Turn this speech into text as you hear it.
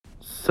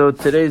So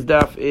today's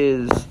daf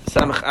is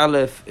Samach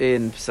Aleph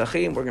in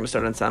Pesachim. We're going to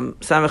start on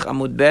Samach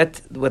Amud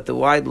Bet with the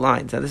wide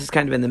lines. Now this is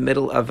kind of in the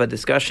middle of a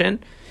discussion,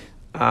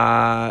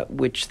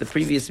 which the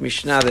previous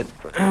Mishnah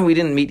that we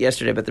didn't meet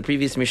yesterday, but the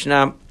previous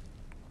Mishnah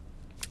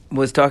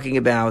was talking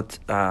about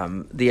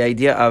the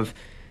idea of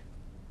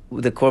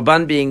the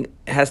korban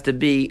has to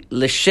be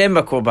l'shem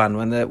korban.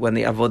 When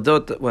the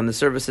avodot, when the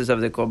services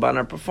of the korban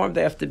are performed,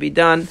 they have to be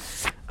done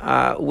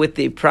with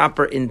the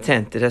proper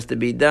intent. It has to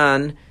be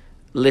done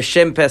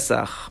l'shem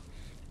Pesach.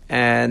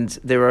 And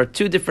there are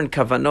two different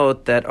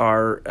kavanot that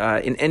are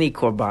in any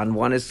korban.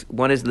 One is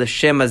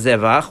l'shem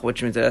hazevach,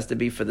 which means it has to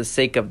be for the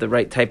sake of the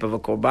right type of a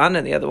korban,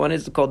 and the other one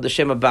is called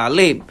l'shem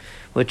ba'alim,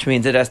 which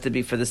means it has to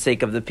be for the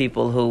sake of the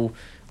people who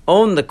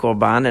own the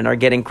korban and are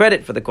getting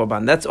credit for the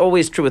korban. That's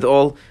always true with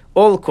all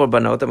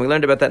korbanot, and we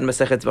learned about that in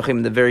Masechet Zvachim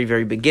in the very,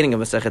 very beginning of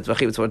Masechet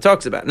Zvachim. It's what it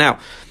talks about. Now,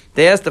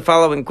 they asked the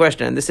following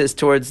question, and this is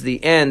towards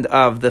the end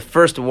of the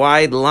first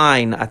wide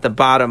line at the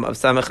bottom of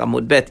Samech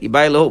Amud Bet.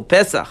 Ibai lehu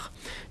Pesach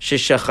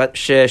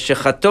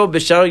shechato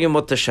b'shar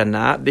yomot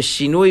hashana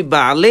b'shinui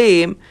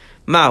ba'alim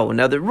ma'u.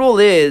 Now, the rule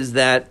is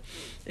that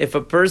if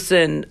a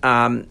person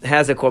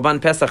has a korban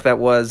pesach that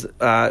was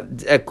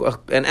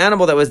an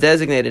animal that was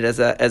designated as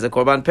a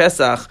korban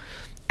pesach,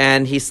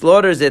 and he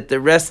slaughters it the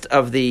rest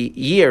of the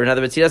year. In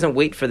other words, he doesn't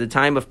wait for the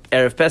time of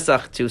Erev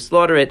Pesach to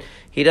slaughter it.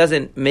 He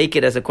doesn't make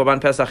it as a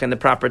korban pesach in the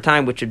proper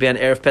time, which would be on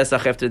Erev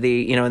Pesach after in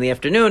the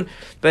afternoon.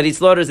 But he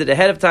slaughters it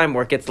ahead of time,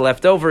 or it gets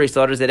left over. He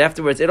slaughters it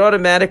afterwards. It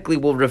automatically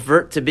will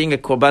revert to being a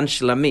korban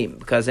shlamim,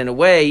 because in a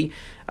way,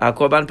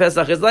 korban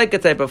pesach is like a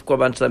type of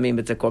korban shlamim.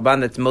 It's a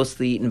korban that's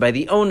mostly eaten by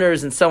the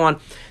owners and so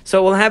on. So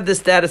it will have the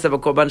status of a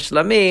korban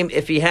shlamim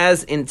if he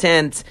has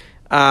intent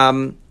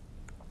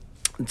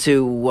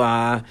to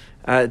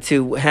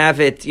have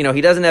it,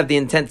 he doesn't have the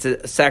intent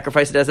to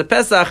sacrifice it as a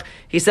Pesach.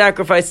 He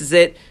sacrifices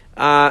it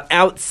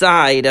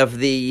outside of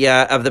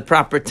the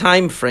proper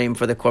time frame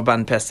for the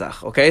Korban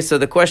Pesach. Okay, so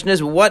the question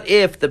is, what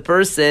if the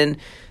person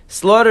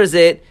slaughters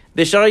it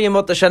b'shar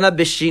yemot hashana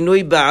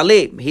b'shinui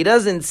ba'alim? He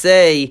doesn't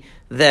say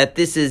that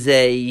this is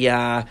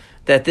that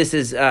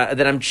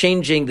I'm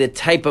changing the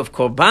type of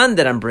korban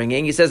that I'm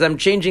bringing. He says I'm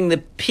changing the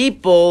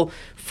people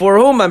for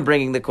whom I'm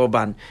bringing the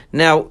korban.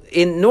 Now,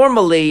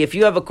 normally, if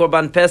you have a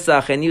korban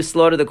pesach and you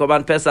slaughter the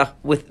korban pesach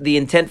with the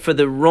intent for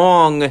the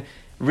wrong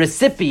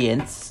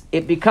recipients,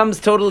 it becomes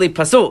totally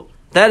pasul.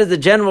 That is the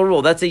general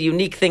rule. That's a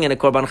unique thing in a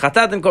korban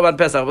chatat and korban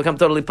pesach become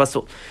totally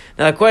pasul.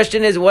 Now, the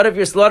question is, what if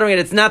you're slaughtering it?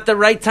 It's not the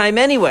right time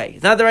anyway.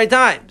 It's not the right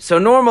time. So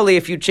normally,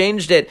 if you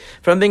changed it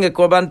from being a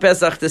korban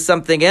pesach to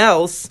something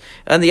else,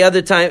 and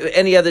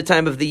any other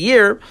time of the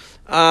year,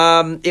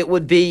 it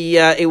would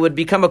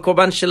become a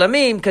korban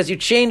shlamim because you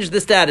changed the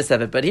status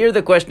of it. But here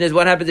the question is,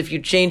 what happens if you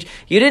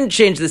didn't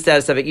change the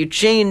status of it, you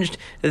changed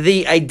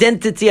the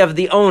identity of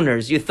the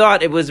owners. You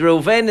thought it was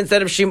Reuven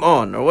instead of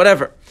Shimon or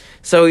whatever.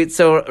 So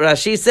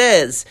Rashi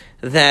says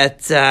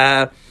that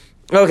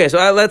okay.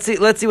 So let's see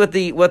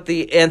what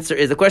the answer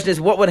is. The question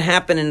is, what would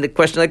happen in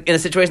a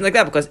situation like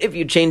that? Because if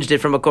you changed it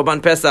from a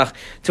korban pesach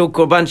to a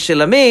korban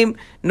shlamim,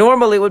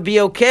 normally it would be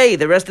okay.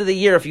 The rest of the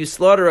year, if you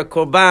slaughter a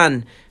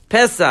korban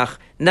pesach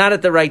not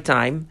at the right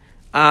time,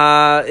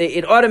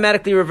 it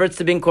automatically reverts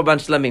to being korban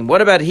shlamim.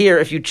 What about here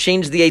if you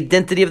change the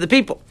identity of the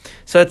people?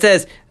 So it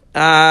says,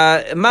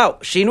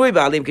 shinui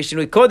ba'alim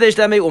kishinui kodesh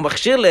lamei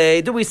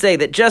umachshile. Do we say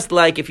that just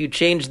like if you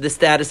change the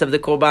status of the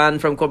korban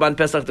from korban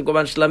pesach to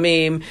korban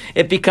shlamim,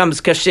 it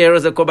becomes kasher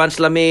as a korban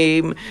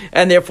shlamim,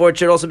 and therefore it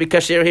should also be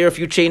kasher here if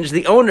you change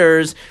the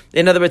owners?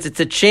 In other words, it's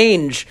a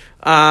change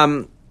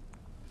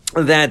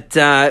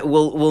that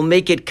will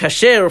make it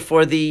kasher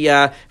for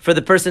the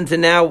person to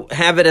now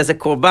have it as a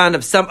korban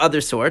of some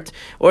other sort,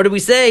 or do we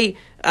say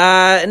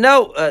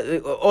no,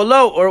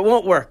 or it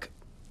won't work?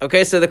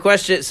 Okay, so the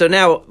question. So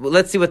now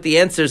let's see what the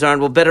answers are,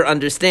 and we'll better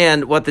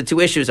understand what the two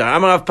issues are.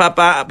 Amar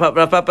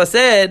Papa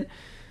said,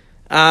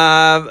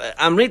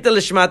 Amrita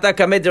l'shmata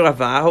kamed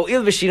Rava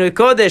ho'il v'shinui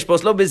kodesh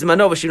poslo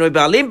bizmano v'shinui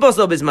ba'alim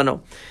poslo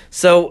bizmano.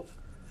 So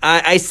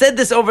I said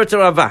this over to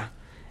Rava.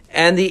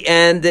 And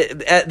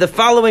the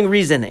following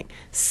reasoning: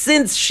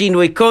 since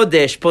Shinui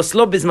Kodesh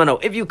poslo bizmano,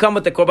 if you come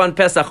with the korban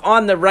pesach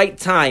on the right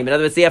time, in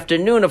other words, the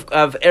afternoon of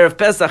erev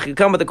pesach, you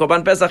come with the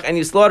korban pesach and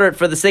you slaughter it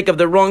for the sake of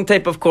the wrong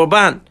type of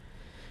korban,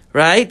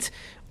 right?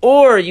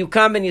 Or you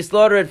come and you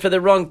slaughter it for the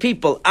wrong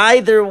people.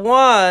 Either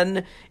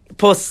one,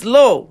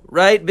 poslo,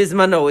 right?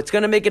 Bizmano, it's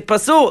going to make it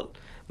pasul.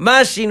 Ma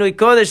Shinui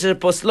Kodesh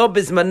poslo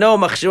bizmano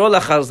machshiro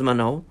lachar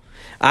zmano.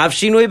 So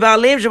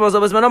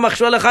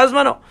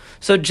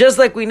just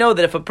like we know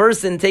that if a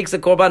person takes a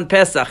korban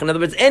pesach, in other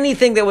words,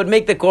 anything that would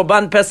make the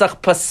korban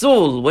pesach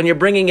pasul when you're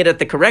bringing it at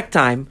the correct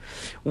time,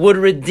 would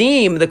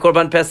redeem the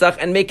korban pesach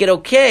and make it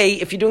okay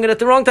if you're doing it at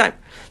the wrong time.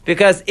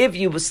 Because if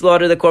you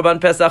slaughter the Korban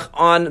Pesach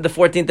on the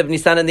 14th of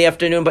Nisan in the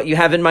afternoon, but you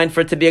have in mind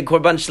for it to be a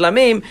Korban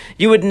Shlamim,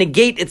 you would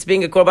negate its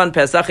being a Korban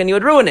Pesach and you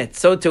would ruin it.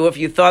 So too, if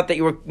you thought that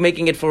you were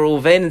making it for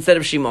Reuven instead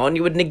of Shimon,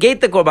 you would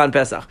negate the Korban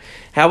Pesach.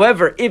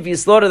 However, if you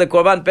slaughter the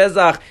Korban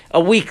Pesach a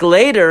week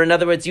later, in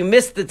other words, you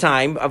missed the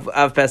time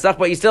of Pesach,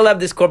 but you still have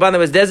this Korban that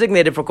was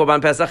designated for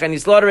Korban Pesach, and you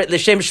slaughter it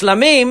L'Shem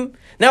Shlamim,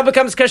 now it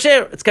becomes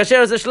kasher. It's kasher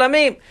as a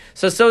Shlamim.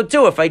 So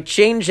too, if I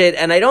change it,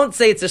 and I don't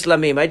say it's a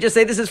Shlamim, I just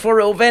say this is for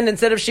Reuven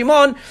instead of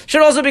Shimon,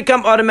 should also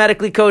become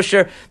automatically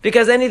kosher,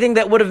 because anything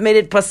that would have made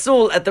it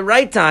pasul at the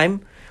right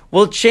time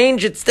will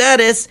change its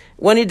status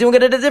when you're doing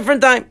it at a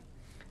different time.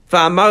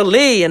 Fa'amar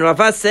li, and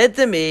Rava said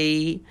to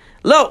me,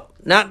 lo,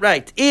 not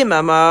right.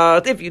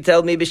 If you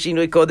tell me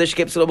b'shinui kodesh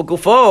kepselo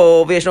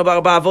b'gufo v'yeshno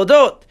b'arba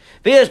avodot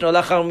v'yeshno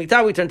lachar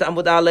mita, we turn to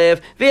Amud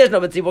Aleph, v'yeshno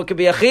b'tzibur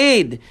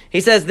k'biyachid.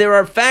 He says there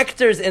are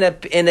factors in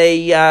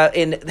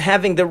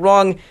having the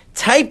wrong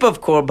type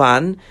of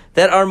korban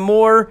that are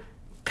more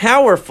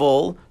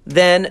powerful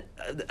than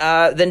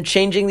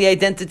changing the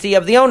identity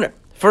of the owner.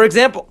 For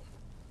example,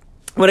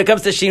 when it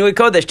comes to Shinui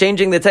Kodesh,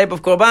 changing the type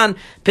of Korban,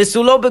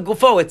 Pisulo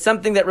Begufo, it's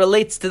something that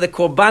relates to the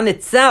Korban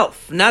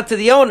itself, not to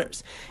the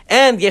owners.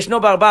 And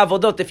Yeshno Barba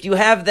Avodot, if you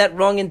have that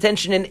wrong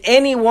intention in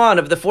any one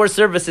of the 4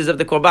 services of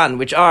the Korban,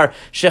 which are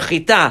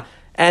Shechita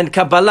and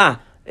Kabbalah,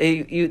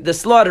 the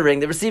slaughtering,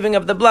 the receiving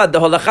of the blood, the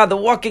holacha, the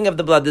walking of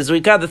the blood, the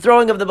zrika, the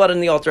throwing of the blood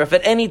on the altar. If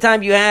at any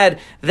time you had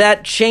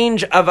that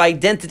change of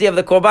identity of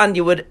the korban,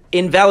 you would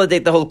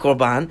invalidate the whole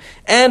korban.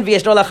 And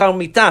v'yeshno lachar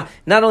mita.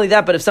 Not only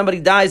that, but if somebody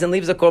dies and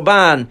leaves a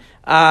korban,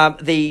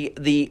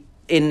 the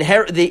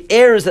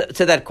heirs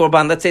to that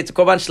korban, let's say it's a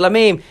korban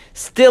shlamim,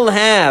 still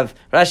have.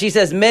 Rashi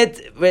says,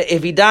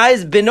 if he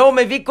dies, beno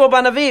mevi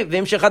korban aviv,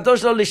 v'imshechato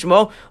shlo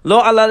lishmo lo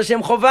ala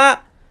l'shem chova.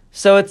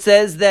 So it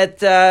says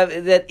that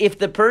if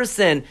the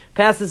person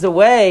passes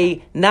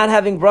away not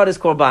having brought his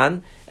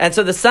korban, and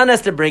so the son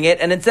has to bring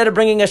it, and instead of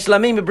bringing a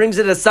shlamim, he brings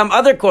it as some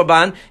other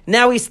korban.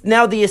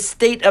 Now the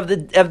estate of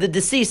the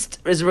deceased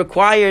is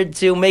required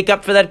to make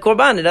up for that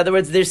korban. In other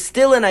words, there's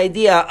still an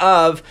idea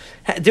of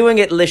doing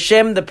it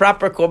l'shem, the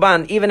proper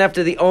korban, even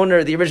after the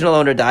original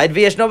owner died.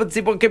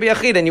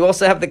 And you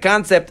also have the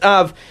concept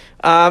of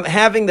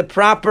having the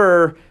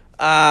proper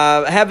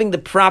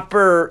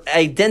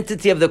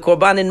identity of the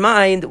korban in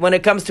mind when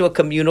it comes to a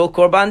communal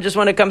korban, just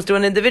when it comes to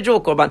an individual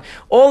korban.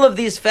 All of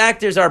these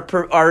factors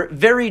are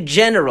very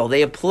general.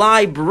 They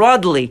apply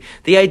broadly.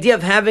 The idea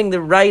of having the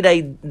right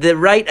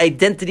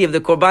identity of the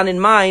korban in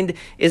mind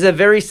is a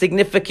very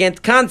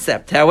significant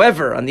concept.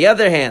 However, on the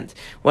other hand,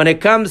 when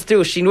it comes to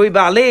shinui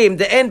ba'alim,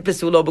 the en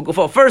pesulo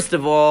b'gufo, first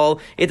of all,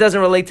 it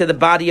doesn't relate to the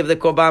body of the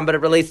korban, but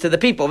it relates to the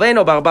people.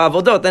 Ve'eno barba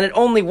avodot, and it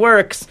only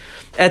works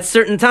at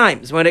certain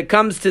times. When it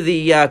comes to the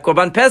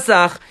Korban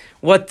Pesach,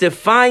 what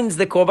defines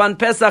the Korban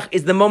Pesach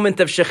is the moment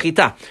of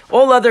Shechita.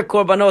 All other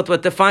Korbanot,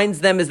 what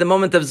defines them is the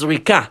moment of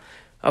Zrika.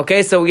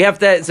 Okay, so we have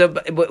to. So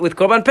with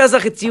Korban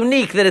Pesach, it's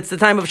unique that it's the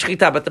time of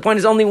Shechita. But the point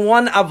is, only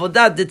one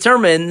avodah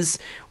determines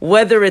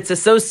whether it's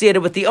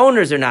associated with the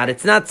owners or not.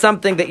 It's not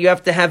something that you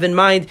have to have in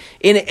mind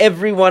in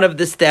every one of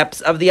the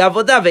steps of the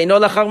avodah. Ve'ino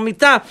lachar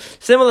mita.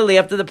 Similarly,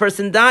 after the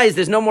person dies,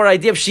 there's no more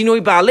idea of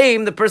shinui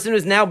ba'alim. The person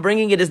who's now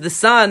bringing it is the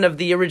son of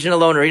the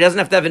original owner. He doesn't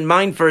have to have in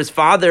mind for his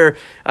father.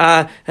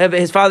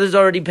 His father's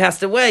already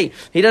passed away.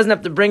 He doesn't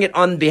have to bring it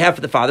on behalf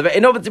of the father.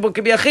 Ve'ino b'tzibur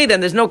k'biyachid.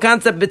 And there's no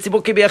concept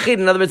b'tzibur k'biyachid.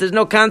 In other words, there's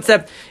no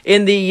concept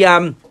in the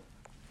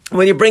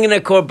when you're bringing a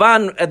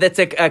korban that's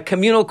a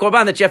communal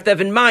korban that you have to have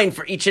in mind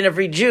for each and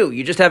every Jew.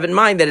 You just have in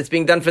mind that it's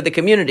being done for the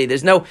community.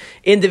 There's no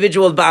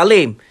individual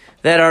ba'alim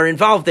that are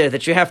involved there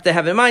that you have to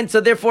have in mind.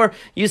 So therefore,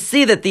 you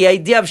see that the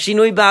idea of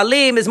shinui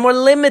ba'alim is more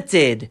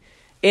limited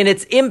in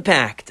its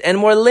impact and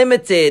more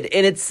limited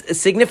in its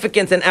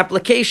significance and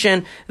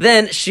application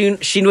than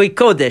shinui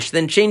kodesh,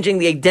 than changing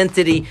the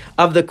identity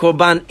of the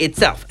korban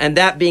itself. And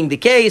that being the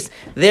case,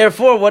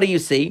 therefore, what do you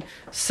see?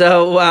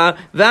 So,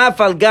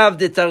 v'afal gav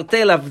de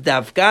tartei lav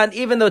davka, and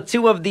even though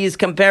 2 of these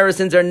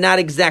comparisons are not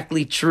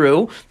exactly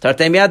true,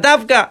 tartei miad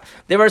davka,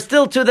 there are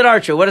still 2 that are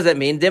true. What does that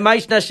mean?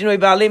 Demaishna shinui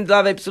ba'alim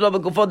dlave psulo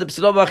b'gufo de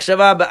psulo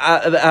b'achshava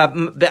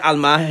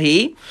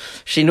be'almahi,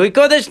 shinui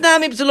kodesh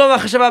nami psulo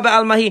b'achshava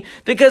be'almahi,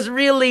 because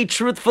really,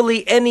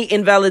 truthfully, any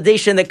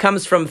invalidation that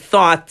comes from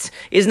thought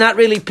is not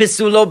really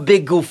pisulo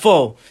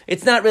b'gufo.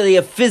 It's not really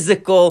a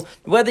physical,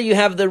 whether you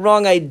have the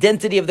wrong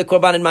identity of the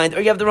korban in mind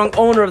or you have the wrong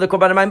owner of the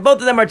korban in mind, both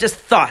of them are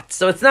just thoughts.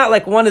 So it's not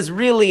like one is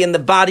really in the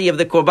body of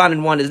the korban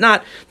and one is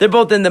not. They're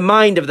both in the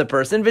mind of the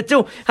person.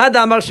 V'tu,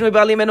 hada amar shinui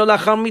ba'alim eno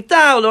lachar mita,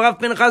 ulo Rav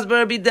Pinchas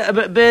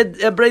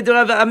b'Brei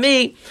Rav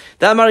Ami,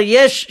 da'amar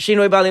yesh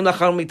shinui ba'alim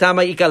lachar mita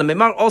ma'ikal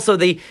memar. Also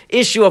the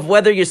issue of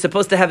whether you're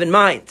supposed to have in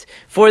mind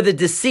for the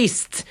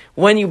deceased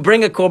when you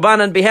bring a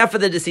korban on behalf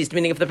of the deceased,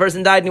 meaning if the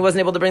person died and he wasn't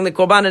able to bring the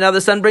korban and now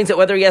the son brings it,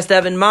 whether he has to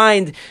have in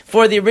mind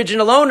for the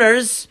original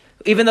owners.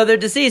 even though they're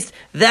deceased,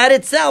 that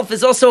itself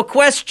is also a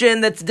question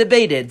that's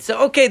debated. So,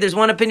 okay, there's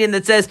one opinion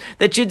that says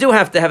that you do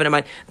have to have it in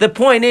mind. The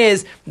point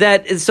is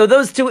that, so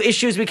those two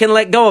issues, we can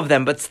let go of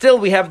them, but still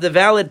we have the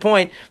valid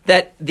point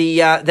that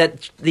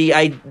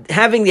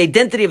having the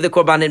identity of the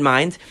korban in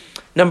mind,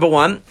 number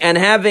one, and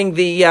having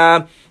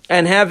that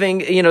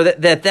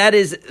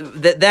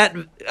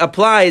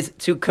applies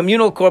to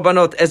communal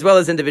korbanot as well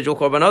as individual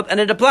korbanot, and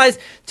it applies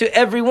to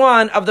every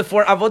one of the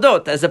 4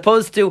 avodot, as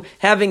opposed to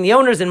having the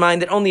owners in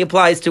mind that only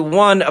applies to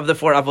one of the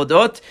 4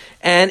 avodot,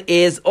 and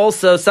is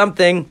also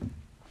something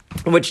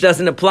which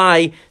doesn't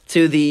apply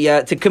to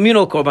the to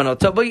communal korbanot.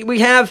 So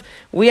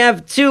we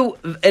have two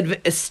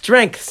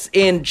strengths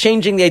in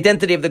changing the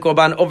identity of the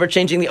korban over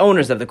changing the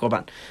owners of the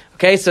korban.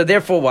 Okay, so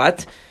therefore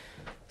what?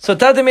 So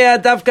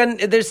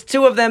there's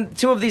two of them.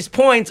 Two of these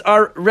points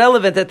are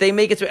relevant that they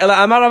make it to.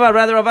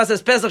 Rather, Rava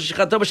says Pesach.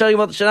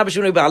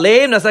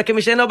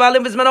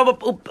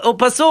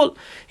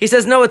 He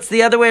says no, it's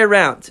the other way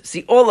around.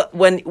 See,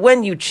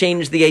 when you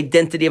change the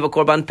identity of a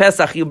korban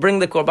pesach, you bring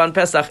the korban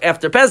pesach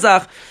after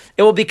Pesach,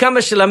 it will become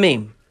a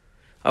shlamim.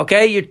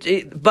 Okay,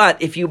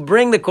 but if you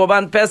bring the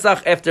korban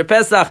pesach after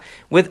Pesach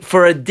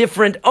for a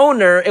different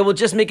owner, it will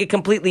just make it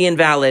completely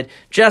invalid.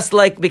 Just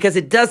like, because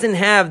it doesn't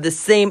have the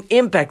same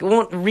impact. It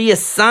won't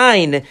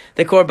reassign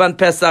the korban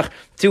pesach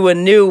to a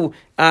new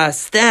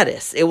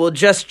status. It will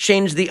just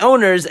change the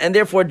owners, and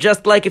therefore,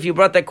 just like if you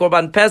brought that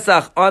korban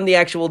pesach on the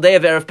actual day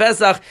of Erev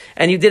Pesach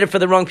and you did it for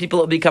the wrong people,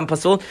 it will become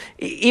pasul.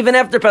 Even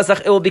after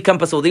Pesach, it will become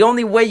pasul. The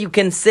only way you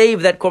can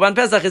save that korban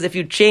pesach is if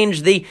you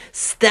change the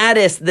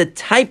status, the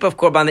type of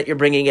korban that you're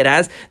bringing it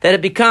as, that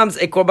it becomes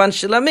a korban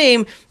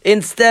shlamim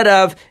instead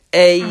of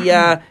a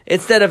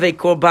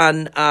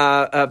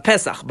korban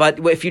pesach. But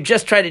if you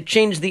just try to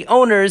change the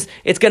owners,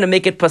 it's going to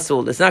make it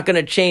pasul. It's not going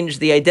to change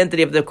the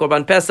identity of the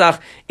korban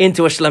pesach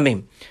into a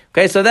shlamim.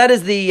 Okay, so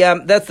that's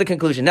the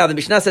conclusion. Now the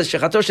Mishnah says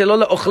shechato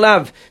shelo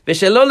leochlav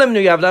v'shelo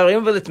lemnuyav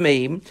la'arim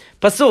v'letmeim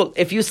pasul.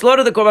 If you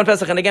slaughter the korban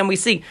pesach, and again we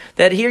see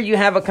that here you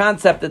have a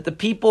concept that the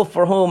people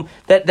for whom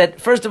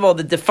that first of all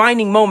the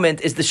defining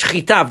moment is the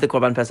shechita of the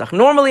korban pesach.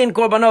 Normally in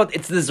korbanot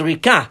it's the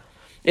zrika.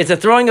 It's a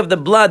throwing of the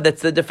blood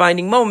that's the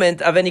defining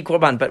moment of any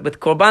korban. But with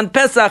korban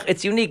pesach,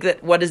 it's unique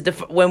that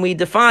when we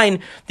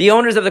define the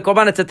owners of the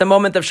korban, it's at the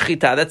moment of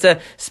shechita. That's a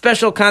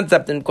special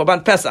concept in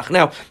korban pesach.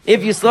 Now,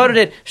 if you slaughtered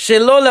it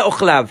shelo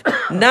leochlav,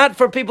 not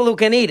for people who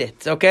can eat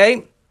it,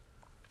 okay?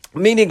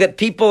 Meaning that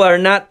people are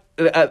not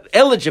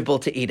eligible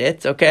to eat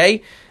it,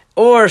 okay?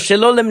 Or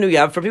shelo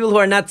lemnuyav, for people who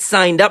are not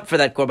signed up for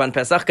that korban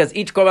pesach, because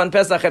each korban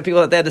pesach had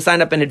people that they had to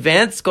sign up in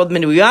advance, called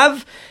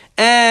menuyav.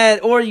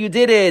 Or you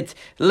did it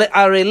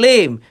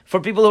arelim, for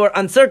people who are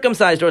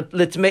uncircumcised, or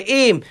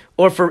litmeim,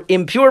 or for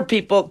impure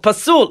people,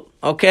 pasul.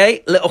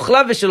 Okay,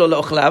 leochlav v'shelo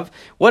leochlav.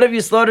 What have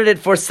you slaughtered it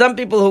for? Some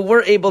people who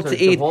were able to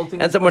eat,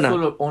 and some were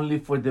not. Only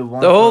for the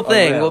one. The whole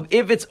thing. Well,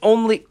 if it's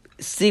only.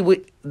 See,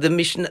 the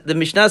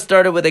Mishnah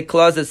started with a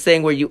clause that's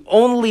saying where you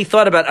only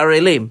thought about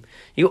arelim,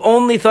 you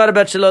only thought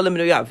about shelo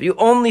lemnuyav, you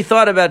only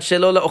thought about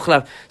shelo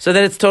leochlav, so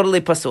then it's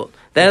totally pasul.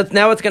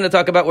 Now it's going to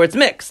talk about where it's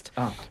mixed,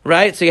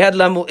 right? So if you had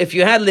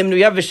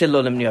limnuyav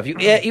v'shelo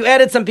lemnuyav, you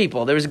added some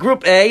people. There was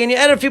group A, and you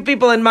added a few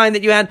people in mind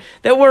that you had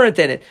that weren't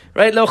in it,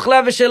 right?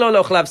 Leochlav v'shelo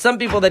leochlav, some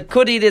people that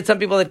could eat it, some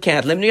people that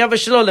can't. Limnuyav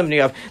v'shelo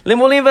lemnuyav,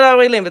 limulim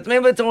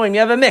v'arelim. You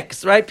have a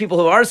mix, right? People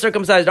who are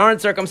circumcised,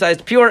 aren't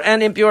circumcised, pure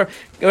and impure,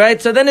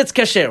 right? So then it's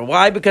kasher.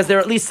 Why? Because there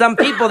are at least some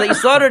people that you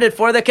slaughtered it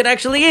for that could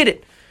actually eat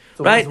it.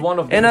 So right? One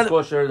of them is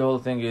kosher, the whole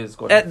thing is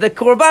kosher. The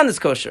korban is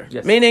kosher.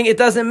 Yes. Meaning it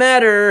doesn't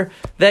matter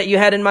that you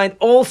had in mind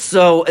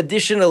also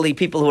additionally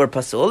people who are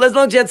pasul. As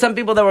long as you had some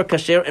people that were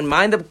kosher in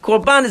mind, the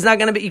korban is not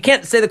going to be, you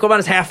can't say the korban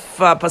is half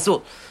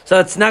pasul. So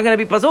it's not going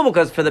to be pasul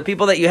because for the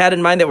people that you had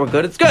in mind that were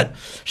good, it's good.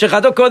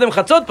 Shechato kodem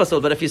chatzot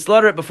pasul. But if you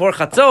slaughter it before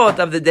chatzot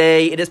of the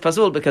day, it is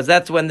pasul because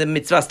that's when the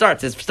mitzvah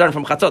starts. It's starting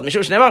from chatzot.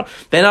 Mishur shneimar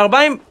ben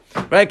arbaim.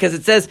 Right, because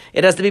it says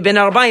it has to be ben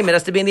arbaim, it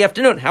has to be in the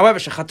afternoon. However,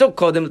 shechato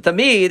kodem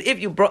tamid, if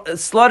you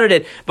slaughtered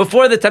it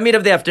before the tamid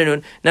of the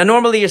afternoon, now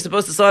normally you're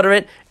supposed to slaughter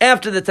it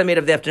after the tamid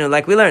of the afternoon,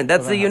 like we learned.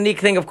 That's the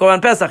unique thing of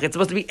korban pesach. It's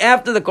supposed to be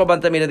after the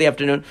korban tamid of the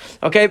afternoon.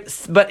 Okay,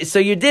 but so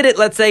you did it.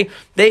 Let's say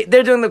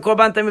they're doing the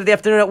korban tamid of the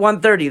afternoon at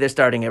 1:30. They're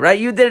starting it, right?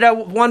 You did it at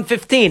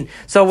 1:15.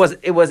 So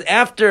it was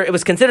after. It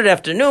was considered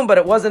afternoon, but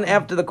it wasn't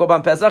after the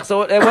korban pesach.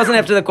 So it wasn't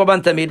after the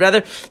korban tamid,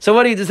 rather. So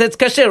what do you do? It's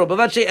kasher.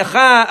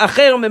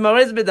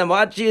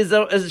 Says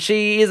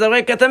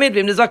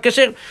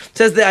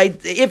that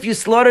if you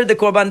slaughtered the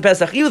korban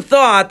pesach, you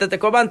thought that the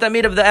korban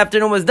tamid of the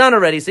afternoon was done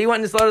already. So you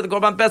went and slaughtered the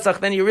korban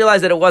pesach, then you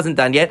realize that it wasn't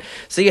done yet.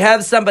 So you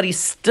have somebody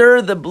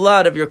stir the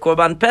blood of your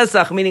korban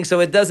pesach, meaning so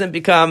it doesn't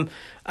become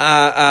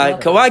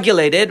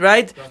coagulated,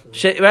 right?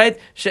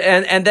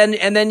 And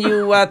then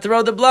you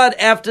throw the blood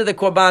after the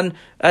korban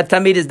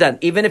tamid is done.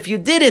 Even if you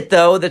did it,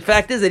 though, the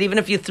fact is that even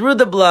if you threw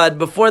the blood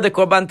before the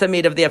korban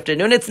tamid of the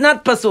afternoon, it's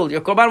not pasul.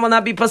 Your korban will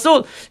not be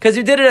pasul because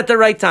you did it at the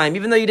right time.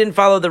 Even though you didn't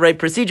follow the right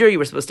procedure, you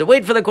were supposed to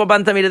wait for the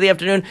korban tamid of the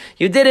afternoon.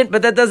 You didn't,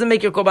 but that doesn't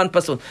make your korban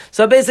pasul.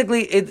 So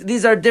basically,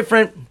 these are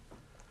different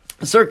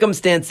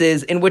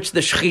circumstances in which the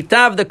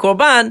shechita of the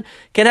korban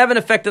can have an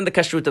effect on the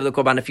kashrut of the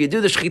korban. If you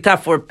do the shechita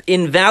for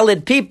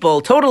invalid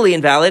people, totally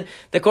invalid,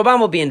 the korban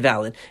will be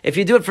invalid. If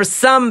you do it for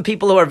some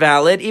people who are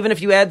valid, even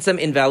if you add some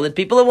invalid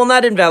people, it will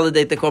not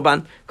invalidate the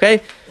korban.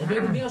 Okay?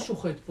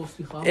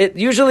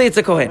 Usually it's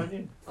a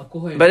kohen.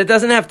 But it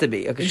doesn't have to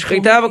be.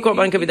 Shechita of a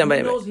korban can be done by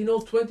him. He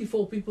knows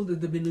 24 people that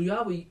the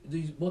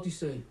Benuyav, what he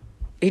say?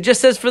 He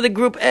just says for the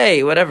group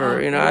A, whatever.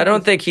 I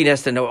don't think he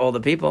has to know all the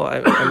people.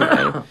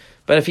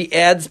 But if he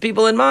adds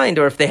people in mind,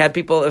 or if they had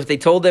people, if they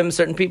told them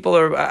certain people,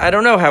 or I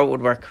don't know how it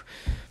would work.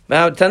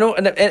 And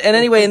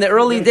anyway, in the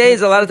early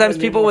days, a lot of times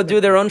people would do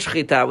their own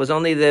shechita. It was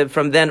only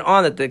from then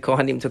on that the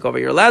Kohanim took over.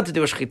 You're allowed to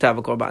do a shechita of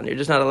a korban. You're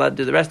just not allowed to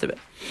do the rest of it.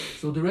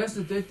 So the rest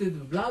is they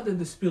did the blood and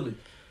the spirit.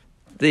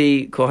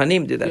 The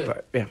Kohanim do that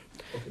part. Yeah.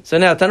 Okay. So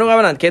now, Tanu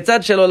Rabbanan, ketzad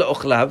shelo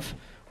le'ochlav.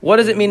 What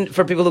does it mean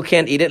for people who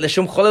can't eat it?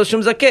 L'shum cholel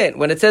shum zaken.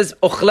 When it says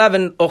ochlav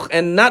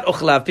and not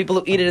ochlav, people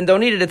who eat it and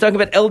don't eat it, it's talking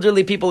about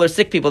elderly people or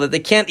sick people that they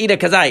can't eat a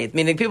kazayit,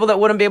 meaning people that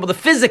wouldn't be able to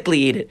physically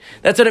eat it.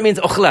 That's what it means,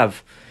 ochlav.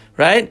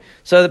 Right?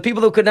 So the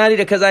people who could not eat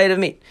a kazayit of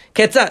meat.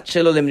 Ketzat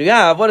shelo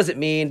limnuyav. What does it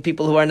mean?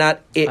 People who are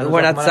not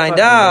signed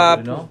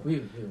up.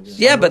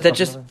 Yeah, but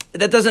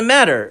that doesn't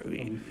matter.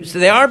 So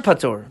they are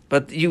patur,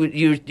 but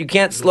you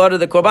can't slaughter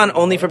the korban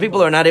only for people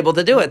who are not able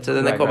to do it. So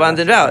then the korban's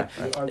invalid.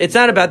 It's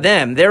not about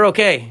them; they're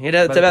okay.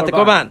 It's about the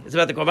korban. It's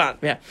about the korban.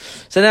 Yeah.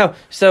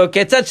 So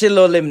ketzat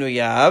shelo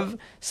limnuyav.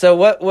 So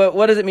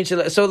what does it mean?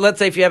 So let's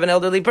say if you have an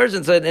elderly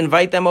person, so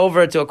invite them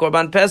over to a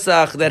korban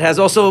pesach that has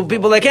also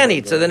people that can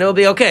eat. So then it'll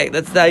be okay.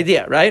 That's the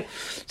idea, right?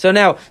 So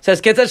now says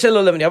ketzat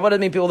shelo limnuyav. What does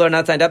it mean? People that are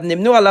not signed up.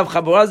 Nimnu alav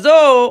chabura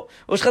zo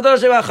ushchador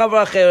sheba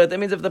chabura acheret. That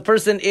means if the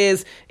person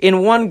is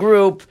in one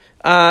group.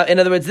 In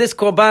other words, this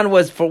korban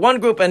was for one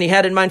group, and he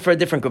had in mind for a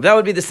different group. That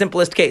would be the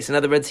simplest case. In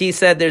other words, he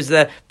said there's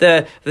the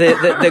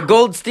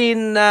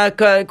Goldstein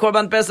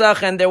korban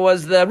pesach, and there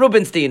was the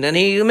Rubenstein, and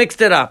he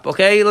mixed it up.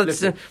 Okay, he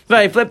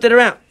flipped it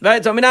around.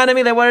 Right. So,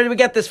 where did we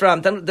get this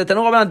from? The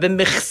Tanu Rabbanan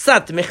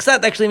b'michsat.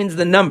 Michsat actually means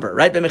the number,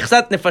 right?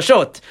 B'michsat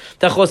nefashot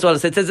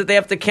tachos. It says that they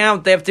have to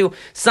count, they have to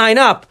sign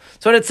up.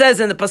 That's what it says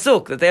in the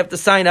pasuk, that they have to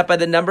sign up by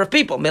the number of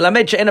people.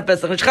 Melamed she'ena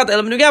pesach nishchat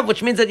el menugav,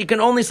 which means that you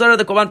can only slaughter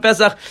the korban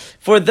pesach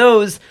for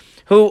those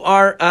who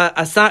are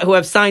who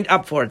have signed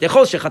up for it.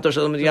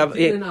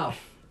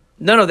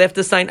 No, they have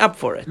to sign up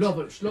for it.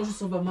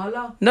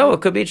 No,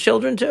 it could be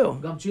children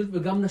too.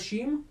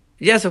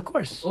 Yes, of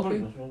course.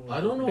 Okay.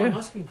 I don't know. Yeah. I'm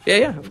asking.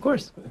 Yeah, of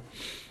course.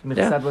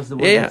 Michsad was the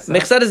word. Yeah.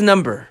 Michsad is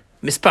number.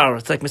 Mispar.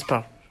 It's like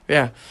mispar.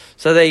 Yeah.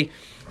 So the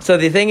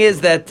thing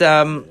is that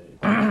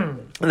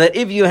that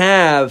if you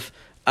have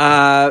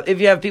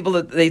people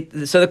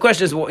that so the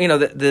question is,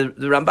 the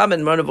Rambam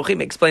in Moreh Nevuchim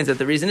explains that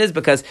the reason is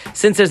because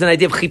since there's an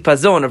idea of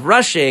chipazon, of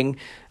rushing,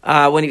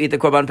 when you eat the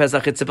korban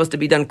pesach, it's supposed to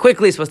be done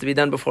quickly, it's supposed to be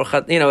done before,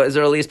 as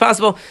early as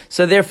possible.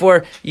 So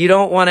therefore, you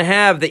don't want to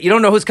have that. You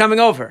don't know who's coming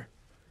over.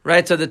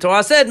 Right, so the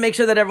Torah said, make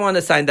sure that everyone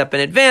is signed up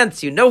in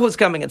advance. You know who's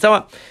coming, and so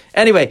on.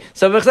 Anyway,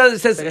 so it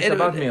says,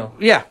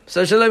 yeah.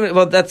 So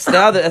that's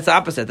the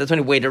opposite. That's when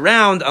you wait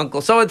around. Uncle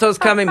so and so's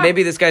coming.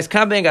 Maybe this guy's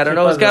coming. I don't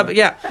know who's coming.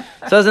 Yeah.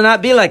 So it does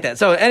not be like that.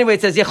 So anyway,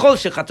 it says So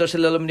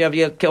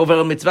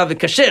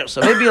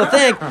maybe you'll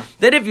think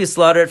that if you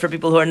slaughter it for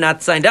people who are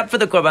not signed up for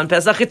the korban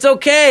pesach, it's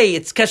okay.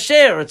 It's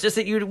kasher. It's just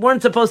that you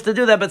weren't supposed to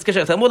do that, but it's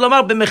kasher.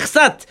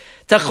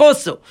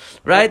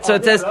 Right. So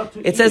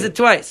it says it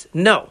twice.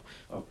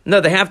 No,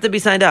 they have to be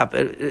signed up.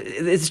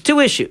 It's two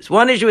issues.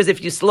 One issue is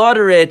if you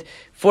slaughter it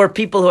for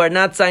people who are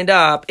not signed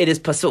up, it is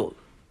pasul.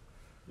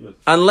 Yes.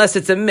 Unless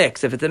it's a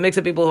mix. If it's a mix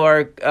of people who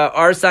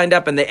are signed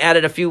up and they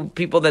added a few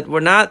people that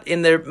were not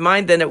in their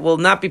mind, then it will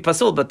not be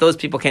pasul, but those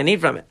people can't eat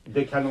from it.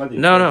 They cannot eat.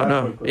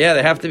 No. Yeah,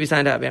 they have to be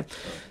signed up, yeah.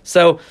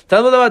 So,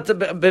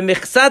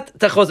 b'michsat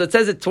tachos, it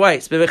says it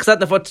twice. B'michsat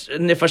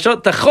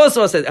nefashot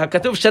tachos,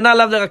 hakatuv shana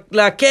lav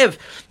la'akev.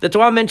 The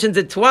Torah mentions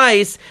it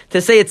twice to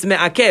say it's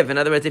me'akev. In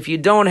other words, if you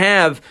don't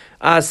have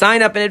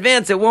sign up in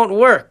advance, it won't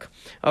work.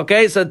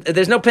 Okay, so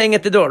there's no paying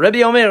at the door. Rabbi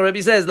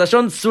says,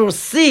 Lashon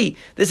Sursi.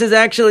 This is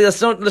actually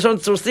Lashon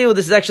Sursi.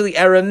 This is actually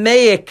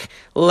Aramaic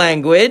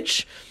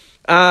language.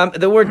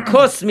 The word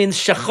kos means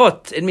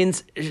shachot. It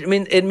means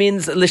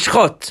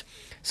lishchot.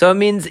 So it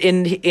means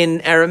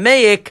in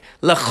Aramaic,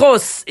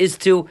 lachos is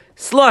to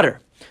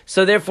slaughter.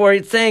 So therefore,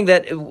 it's saying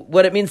that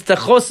what it means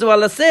tachosu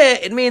alaseh,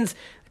 it means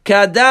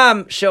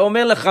kadam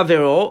sheomer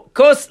lechavero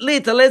kos li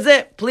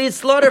talezeh. Please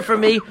slaughter for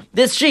me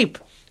this sheep.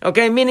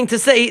 Okay, meaning to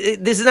say,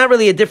 this is not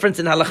really a difference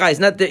in halakha.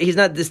 He's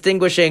not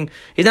distinguishing.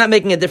 He's not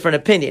making a different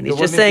opinion. He's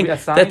just saying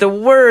that the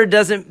word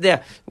doesn't.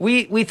 Yeah,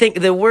 we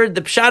think the word,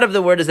 the pshat of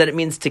the word is that it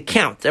means to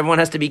count. Everyone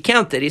has to be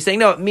counted. He's saying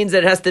no, it means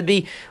that it has to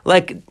be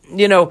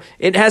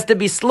it has to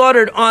be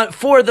slaughtered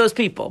for those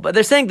people. But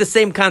they're saying the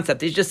same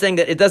concept. He's just saying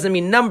that it doesn't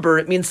mean number;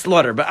 it means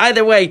slaughter. But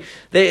either way,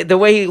 the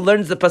way he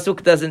learns the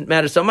pasuk doesn't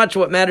matter so much.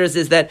 What matters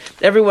is that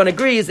everyone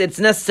agrees it's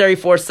necessary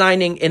for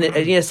signing up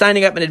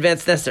in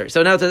advance. Necessary.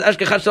 So now it says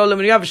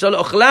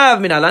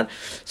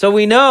So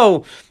we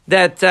know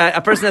that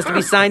a person has to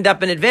be signed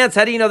up in advance.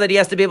 How do you know that he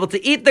has to be able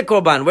to eat the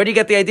korban? Where do you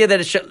get the idea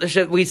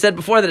that we said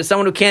before that if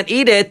someone who can't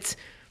eat it,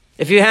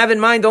 if you have in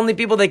mind only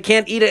people that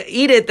can't eat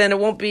it, then it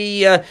won't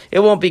be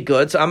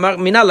good. So Amar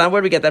Minalan,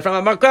 where do we get that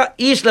from?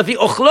 Ish lafi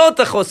ochlot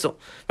achoso.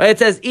 Right? It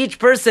says each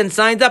person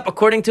signed up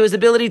according to his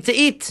ability to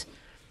eat.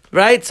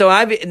 Right? So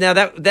now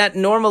that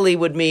normally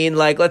would mean,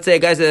 like, let's say a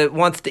guy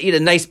wants to eat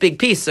a nice big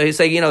piece. So he's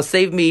saying,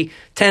 save me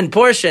 10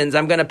 portions.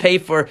 I'm going to pay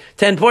for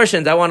 10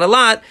 portions. I want a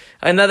lot.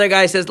 Another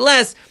guy says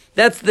less.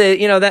 That's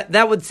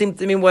that would seem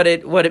to mean what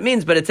it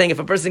means, but it's saying if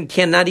a person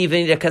cannot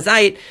even eat a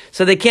kazait,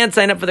 so they can't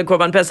sign up for the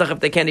Korban Pesach if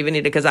they can't even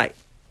eat a kazait.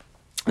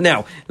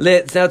 Now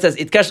it says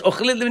you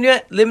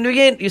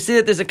see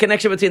that there's a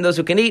connection between those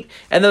who can eat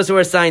and those who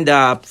are signed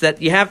up. That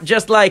you have,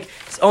 just like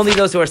only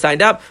those who are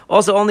signed up,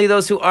 also only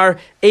those who are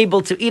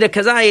able to eat a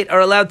kazait are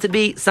allowed to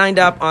be signed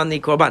up on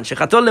the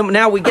korban.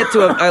 Now we get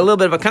to a little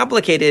bit of a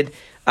complicated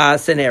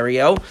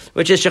scenario,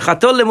 which is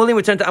shechatol lemulin.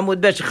 We turn to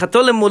Amud Bet.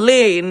 Shechatol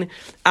lemulin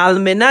al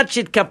menat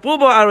shitkapu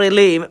bo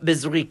arelim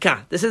bezrika.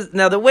 This is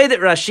now the way that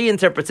Rashi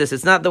interprets this.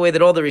 It's not the way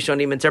that all the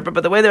Rishonim interpret,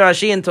 but the way that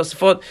Rashi and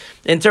Tosafot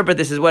interpret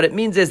this is what it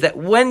means is that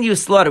when you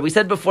slaughter, we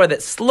said before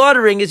that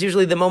slaughtering is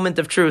usually the moment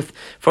of truth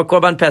for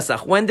Korban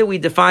Pesach. When do we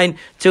define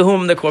to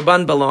whom the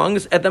Korban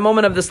belongs? At the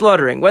moment of the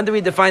slaughtering. When do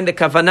we define the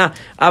kavanah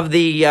of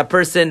the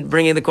person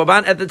bringing the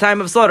Korban? At the time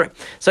of slaughtering.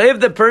 So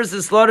if the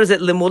person slaughters it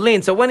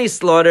lemulin, so when he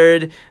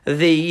slaughtered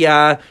the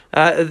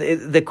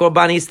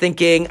korban, he's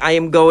thinking,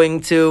 I'm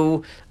going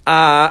to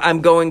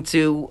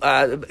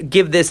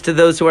give this to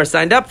those who are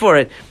signed up for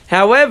it.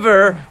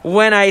 However,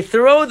 when I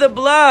throw the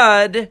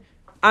blood,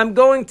 I'm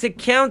going to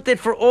count it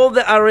for all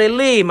the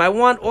arelim. I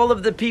want all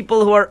of the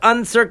people who are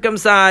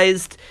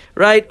uncircumcised,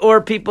 right,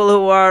 or people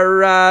who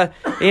are,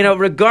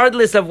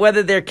 regardless of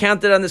whether they're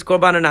counted on this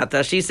korban or not.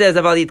 She says,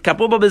 it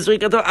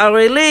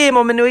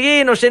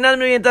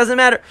doesn't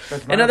matter.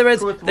 In other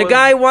words, the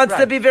guy wants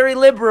to be very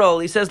liberal.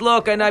 He says,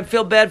 look, and I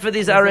feel bad for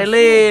these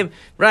arelim.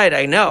 Right,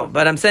 I know,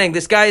 but I'm saying he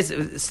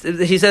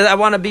says, I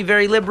want to be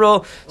very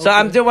liberal.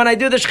 So when I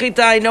do the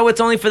shechita, I know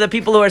it's only for the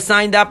people who are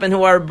signed up and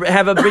who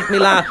have a brit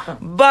milah.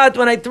 But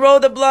when I throw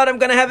the blood, I'm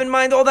going to have in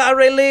mind all the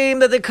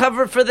arelim that they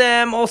cover for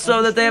them,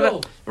 also that they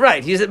have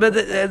right. He said, but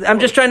I'm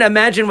just trying to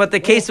imagine what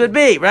the case would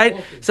be, right?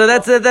 Okay. So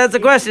that's a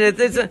question.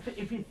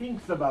 If he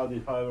thinks about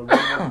it,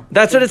 however,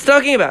 that's what it's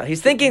talking about.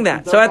 He's thinking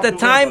that. So at the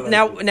time,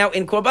 now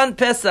in Korban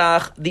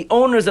Pesach, the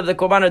owners of the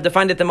Korban are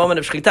defined at the moment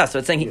of Shechita. So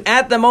it's saying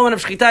at the moment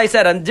of Shechita, he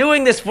said, I'm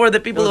doing this for the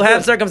people who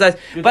have circumcised,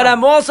 but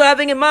I'm also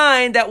having in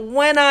mind that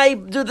when I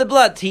do the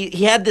blood, he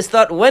had this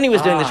thought when he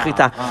was doing the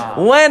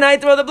Shechita. When I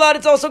throw the blood,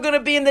 it's also going to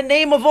be in the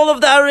name of all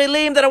of the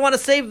arelim that I want to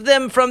save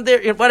them from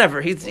their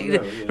whatever.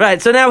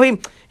 Right. So now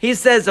he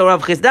says, or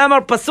Rav Chisda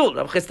Amar Pasul.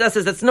 Rav Chisda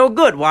says that's no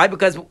good. Why?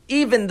 Because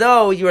even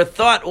though your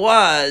thought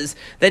was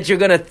that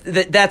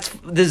that's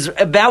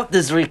about the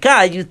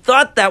zrika, you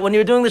thought that when you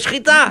were doing the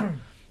shechita.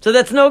 So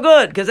that's no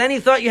good, because any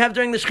thought you have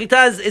during the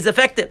shechita is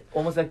effective.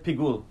 Almost like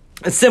pigul.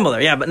 It's similar,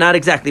 yeah, but not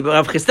exactly. But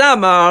Rav Chisda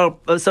Amar,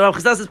 so Rav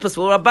Chisda says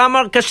pasul. Rabba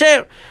Amar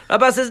kasher.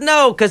 Rabba says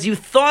no, because you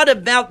thought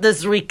about the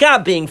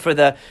zrika being for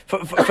the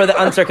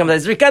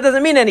uncircumcised. Zrika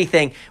doesn't mean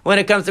anything when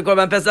it comes to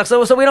Korban Pesach,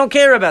 so we don't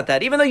care about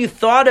that. Even though you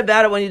thought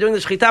about it when you're doing the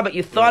shechita, but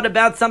you thought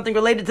about something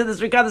related to the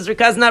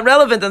zrika is not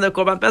relevant in the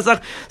Korban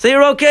Pesach, so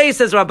you're okay,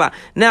 says Rabba.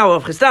 Now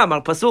Rav Chisda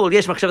Amar pasul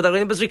yesh machshevet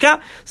arelim b'zrika.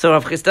 So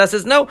Rav Chisda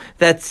says no,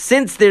 that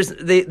since there's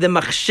the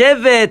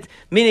machshevet,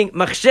 meaning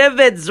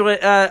machshevet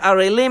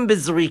arelim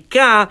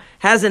b'zrika,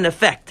 has an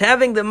effect.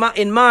 Having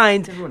in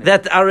mind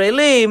that the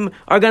arelim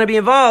are going to be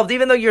involved,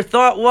 even though your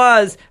thought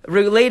was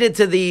related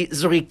to the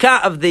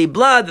zrika of the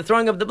blood, the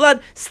throwing of the blood,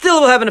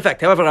 still will have an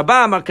effect. However, he says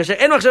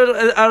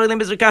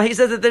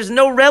that there's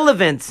no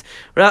relevance.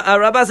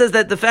 Rabbah says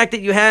that the fact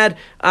that you had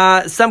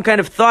some kind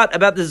of thought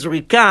about the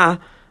zrika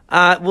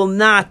will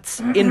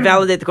not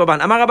invalidate the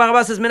korban. Amar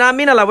Rabba says,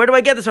 where do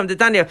I get this from?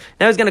 Titania.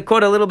 Now he's going to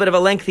quote a little bit of a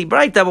lengthy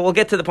braita, but we'll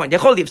get to the point.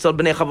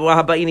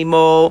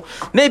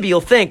 Maybe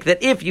you'll think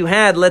that if you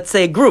had, let's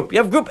say, a group, you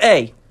have group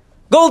A,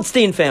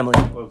 Goldstein family.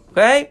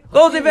 Okay?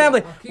 Goldstein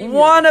family.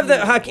 One of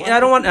the I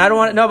don't want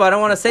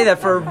to say that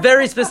for a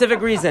very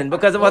specific reason,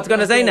 because of what's going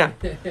to say now.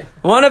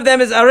 One of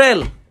them is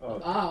Arel.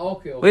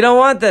 Okay. We don't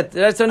want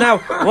that. So now,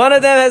 one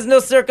of them has no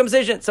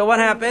circumcision. So what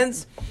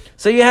happens?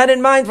 So you had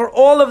in mind for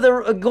all of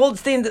the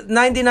Goldstein,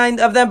 99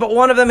 of them, but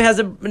one of them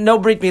has no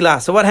Brit Milah.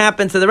 So what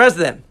happens to the rest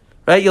of them?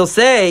 Right? You'll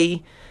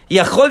say,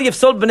 maybe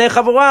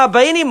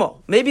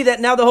that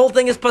now the whole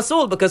thing is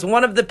pasul, because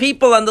one of the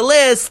people on the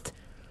list,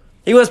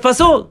 he was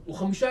pasul.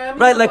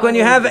 Right? Like when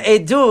you have a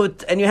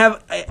dut and you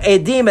have a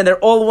edim and they're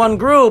all one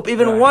group,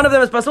 even one of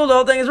them is pasul, the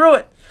whole thing is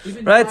ruined.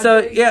 Right? So,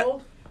 yeah.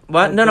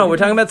 What? No, we're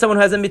talking about someone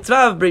who has a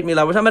mitzvah of Brit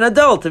Milah. We're talking about an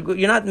adult.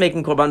 You're not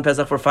making Korban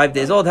Pesach for 5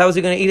 days old. How is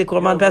he going to eat a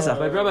Korban Pesach?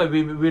 But Rabbi,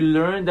 we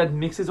learned that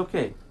mix is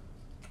okay.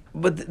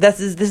 But this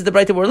is the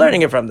Braita we're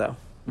learning it from, though.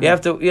 You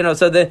have to,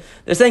 so they're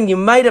saying you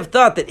might have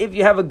thought that if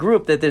you have a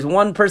group that there's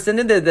one person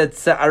in there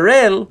that's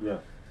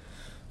Arel,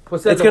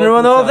 It's going to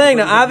ruin the whole thing.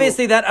 Now,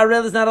 obviously, that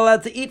arel is not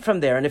allowed to eat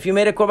from there. And if you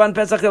made a korban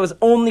pesach that was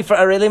only for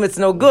arelim, it's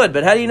no good.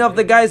 But how do you know if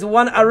the guy's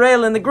one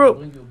arel in the group?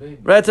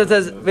 Right? So it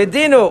says,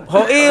 "V'dinu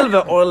ho'il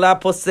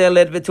ve'orla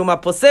poselet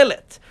v'tuma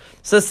poselet."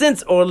 So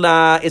since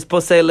orla is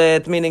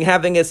poselet, meaning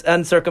having is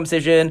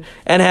uncircumcision,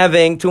 and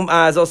having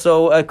tum'ah is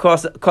also a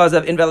cause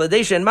of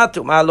invalidation, ma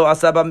tum'ah lo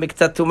asaba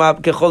miktat tum'ah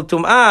kechol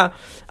tum'ah,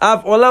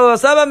 av orla lo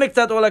asaba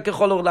miktat orla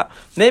kechol orla.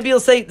 Maybe you'll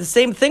say the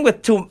same thing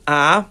with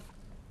tum'ah.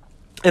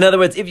 In other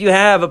words, if you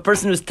have a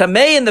person who's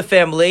tamei in the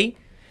family,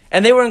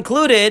 and they were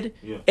included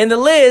in the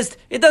list,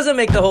 it doesn't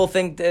make the whole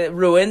thing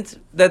ruined.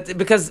 That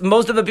because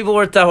most of the people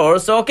were tahor.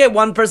 So okay,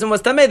 one person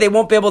was tamei, they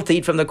won't be able to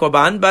eat from the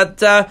korban,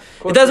 but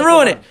it doesn't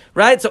ruin it,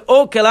 right? So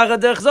kelacha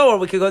derech zo, or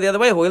we could go the other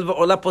way. Hoil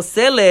ve'orla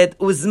poselet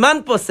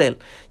uzman posel.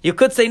 You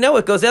could say no,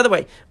 it goes the other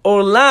way.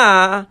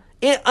 Orla.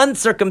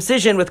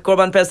 Uncircumcision with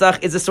korban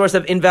pesach is a source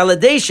of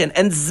invalidation,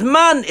 and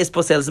zman is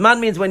posel. Zman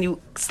means when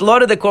you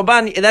slaughter the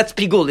korban, that's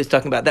pigul he's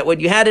talking about. That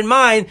what you had in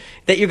mind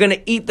that you're going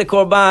to eat the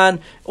korban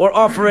or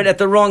offer it at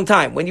the wrong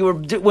time. When you were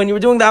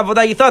doing the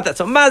avodah, you thought that.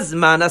 So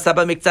mazman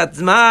asaba miktzat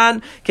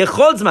zman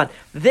kechol zman.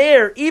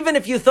 There, even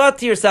if you thought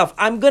to yourself,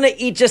 I'm going to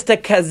eat just a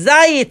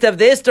kazayit of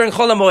this during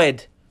chol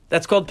hamoed,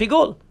 that's called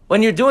pigul.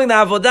 When you're doing the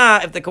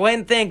avodah, if the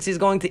Kohen thinks he's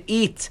going to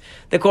eat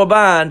the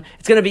korban,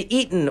 it's going to be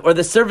eaten, or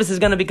the service is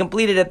going to be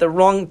completed at the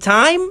wrong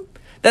time,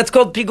 that's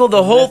called pigul.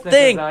 The whole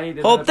thing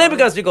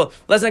becomes pigul.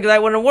 Less than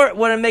kazayit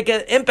wouldn't make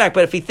an impact.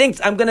 But if he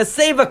thinks, I'm going to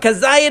save a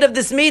kazayit of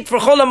this meat for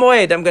chol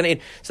hamoed, I'm going to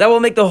eat. So that will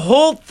make the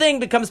whole thing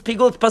becomes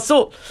pigul. It's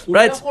pasul,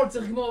 right?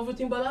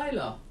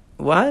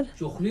 What?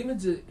 You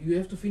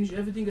have to finish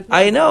everything at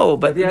I know,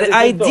 but the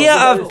idea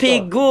of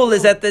pigul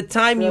is at the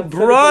time you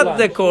brought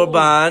the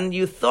korban,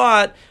 you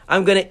thought,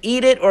 I'm going to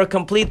eat it or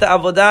complete the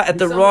avodah at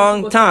the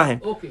wrong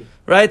time. Okay.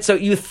 Right? So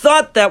you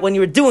thought that when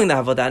you were doing the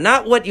avodah,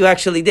 not what you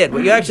actually did.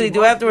 What you actually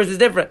do afterwards is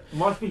different.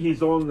 Must be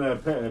his own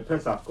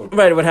Pesach.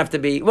 Right, it would have to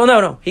be. Well,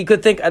 no. He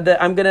could think that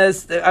I'm gonna.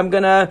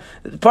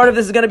 Part of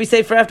this is gonna be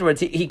safe for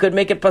afterwards. He could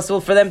make it pasul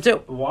for them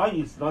too. Why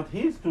it's not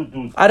his to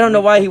do? I don't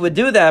know why he would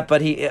do that,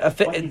 but he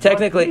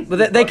technically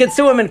they could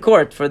sue him in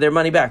court for their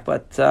money back.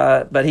 But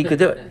he could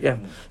do it. Yeah.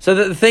 So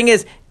the thing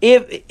is,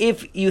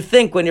 if you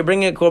think when you're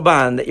bringing a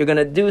korban that you're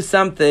gonna do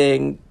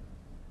something.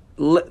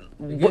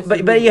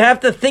 But you have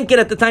to think it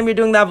at the time you're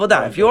doing the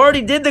avodah. If you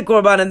already did the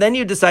korban and then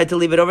you decide to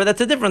leave it over,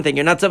 that's a different thing.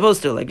 You're not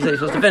supposed to, like you said, you're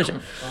supposed to finish it.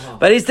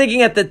 But he's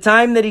thinking at the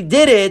time that he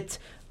did it,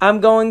 I'm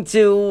going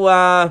to,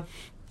 I'm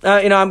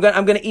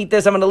going to eat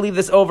this. I'm going to leave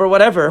this over,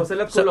 whatever.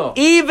 So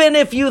even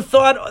if you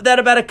thought that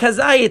about a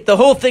kazayit, the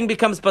whole thing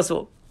becomes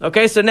pasul.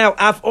 Okay, so now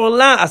af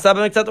orla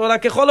asaba miktzat orla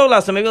kechol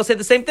orla. So maybe we'll say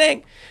the same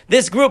thing.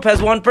 This group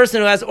has one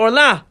person who has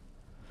orla.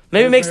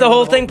 Maybe it makes the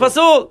whole thing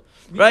pasul,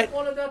 right?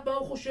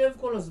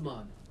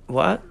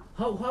 What?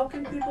 How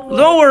can people know?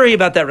 Don't worry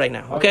about that right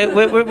now. Okay,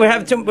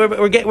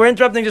 we're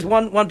interrupting just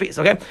one piece.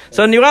 Okay,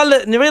 so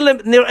let's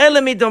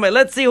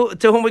see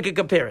to whom we could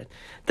compare it.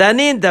 And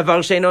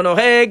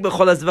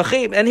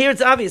here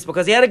it's obvious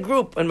because he had a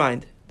group in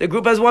mind. The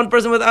group has one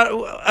person with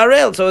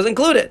arel, so it was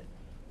included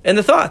in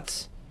the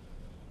thoughts.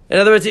 In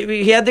other words,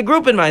 he had the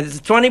group in mind. It's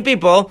 20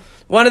 people.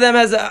 One of them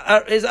is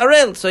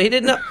arel, so he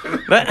didn't know.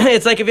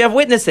 It's like if you have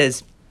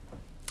witnesses.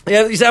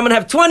 Yeah, you say I'm going to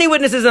have 20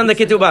 witnesses on the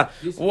ketubah.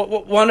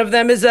 One of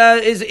them is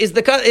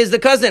the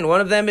cousin.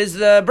 One of them is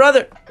the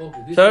brother.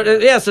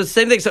 Okay, so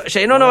same thing. So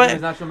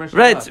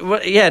right?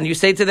 Yeah, and you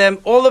say to them,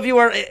 all of you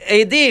are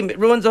edim. It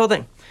ruins the whole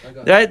thing.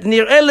 Right?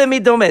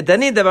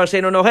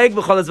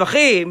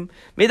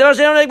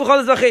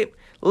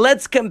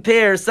 Let's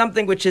compare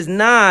something which is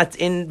not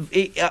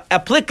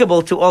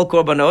applicable to all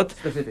korbanot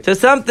to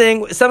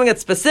something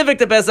that's specific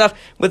to Pesach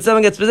with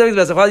something that's specific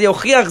to Pesach.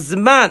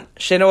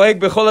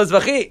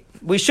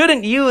 We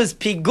shouldn't use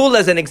pigul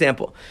as an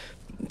example.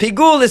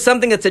 Pigul is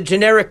something that's a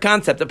generic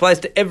concept, applies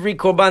to every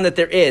korban that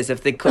there is.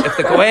 If the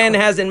Kohen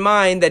has in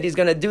mind that he's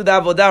going to do the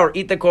avodah or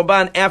eat the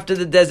korban after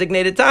the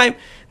designated time,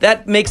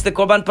 that makes the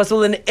korban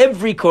pasul in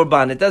every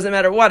korban. It doesn't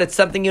matter what, it's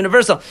something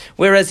universal.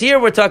 Whereas here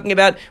we're talking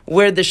about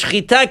where the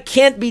shechita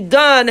can't be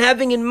done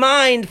having in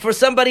mind for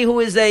somebody who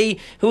is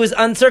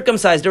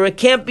uncircumcised, or it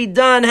can't be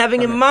done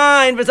having in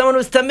mind for someone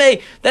who's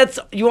tamei. That's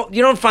you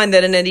don't find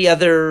that in any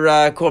other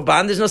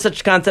korban. There's no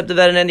such concept of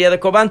that in any other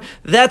korban.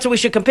 That's what we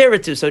should compare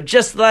it to. So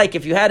just like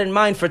if you had in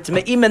mind for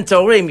tameim and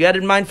torim, you had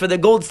in mind for the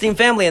Goldstein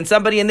family, and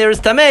somebody in there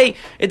is tamei,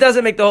 it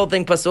doesn't make the whole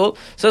thing pasul.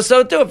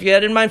 So too, if you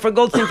had in mind for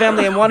Goldstein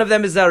family and one of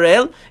them is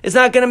zarel, it's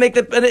not going to make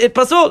it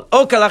pasul.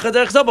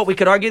 But we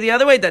could argue the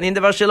other way.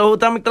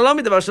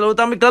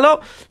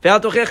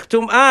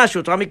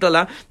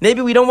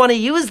 Maybe we don't want to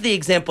use the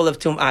example of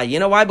tum'ah. You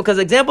know why? Because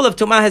the example of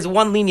tum'ah has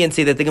one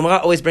leniency that the Gemara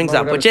always brings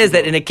up, which is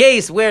that in a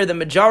case where the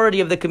majority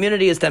of the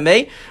community is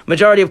tamei,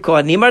 majority of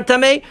kohanim are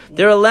tamei,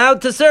 they're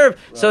allowed to serve.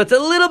 Right. So it's a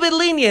little bit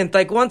lenient.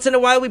 Like once in a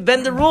while we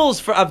bend the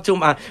rules of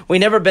tum'ah. We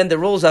never bend the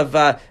rules of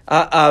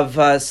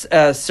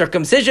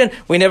circumcision.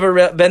 We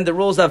never bend the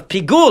rules of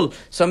pigul.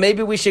 So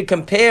maybe we should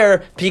compare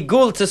compare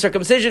pigul to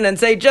circumcision and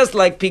say, just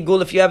like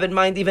pigul, if you have in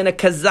mind even a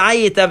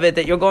kazayit of it,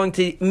 that you're going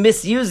to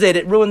misuse it,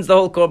 it ruins the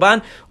whole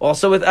korban.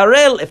 Also with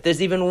arel, if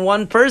there's even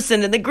one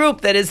person in the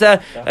group that is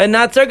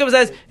not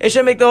circumcised, it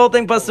should make the whole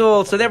thing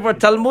pasul. So therefore,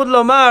 Talmud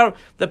Lomar,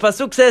 the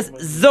pasuk says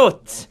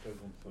zot.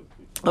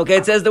 Okay,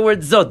 it says the word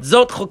zot.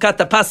 Zot chukat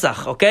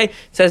pasach. Okay, it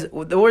says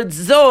the word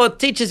zot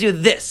teaches you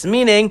this,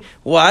 meaning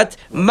what?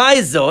 My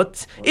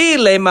zot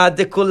ilema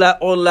dekula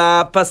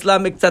ola pasla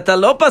miktzata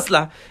lo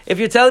pasla. If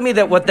you're telling me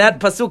that what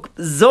that pasuk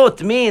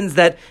zot means,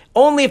 that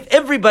only if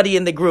everybody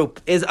in the group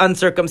is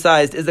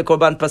uncircumcised is the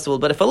korban pasul,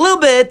 but if a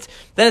little bit,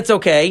 then it's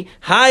okay.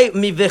 Hi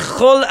mi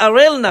v'chol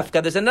arel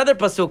nafka. There's another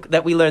pasuk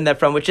that we learned that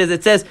from, which is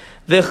it says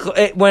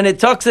when it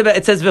talks about,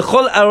 it says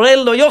v'chol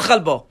arel lo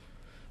yochal bo.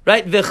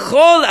 Right?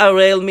 V'chol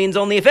arel means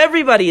only if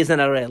everybody is an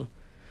arel.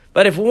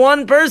 But if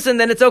one person,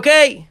 then it's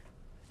okay.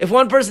 If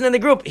one person in the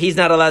group, he's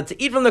not allowed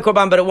to eat from the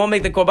korban, but it won't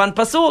make the korban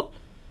pasul.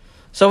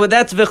 So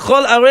that's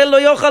v'chol arel lo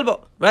yochal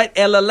bo. Right?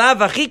 Elala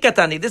v'chi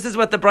katani. This is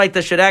what the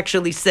Braita should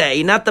actually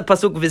say, not the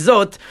pasuk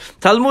v'zot.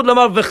 Talmud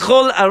lomar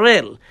v'chol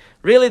arel.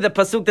 Really, the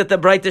pasuk that the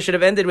Braita should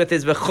have ended with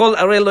is v'chol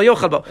arel lo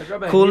yochal bo.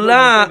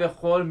 Kula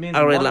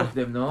arela.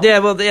 Yeah,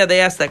 well, they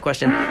asked that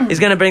question. He's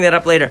going to bring that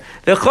up later.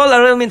 V'chol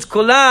arel means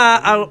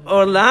kula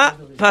arela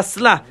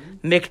pasla.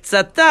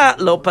 Miktzata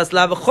lo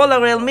pasla. V'chol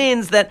arel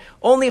means that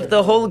only if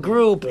the whole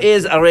group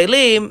is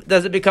arelim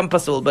does it become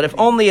pasul. But if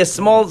only a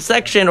small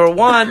section or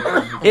one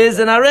is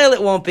an arel,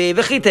 it won't be.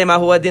 V'chitema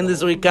hu adin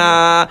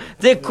l'zrika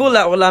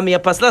dekula olamia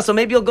pasla. So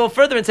maybe you'll go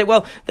further and say,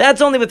 well,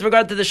 that's only with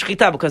regard to the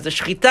shechita, because the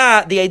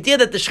shechita, the idea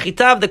that the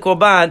shechita of the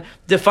korban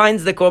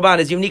defines the korban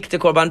is unique to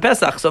korban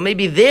pesach. So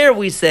maybe there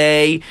we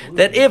say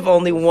that if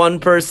only one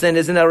person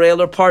is an arel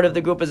or part of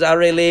the group is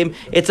arelim,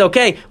 it's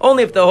okay.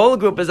 Only if the whole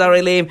group is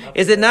arelim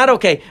is it not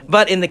okay.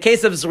 But in the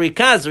case of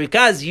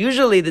zrika is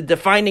usually the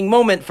defining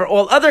moment for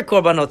all other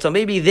korbanot. So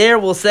maybe there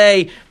we'll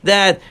say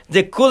that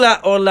the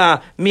kula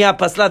ola mia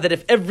pasla, that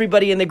if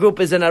everybody in the group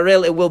is an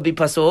arel, it will be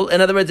pasul.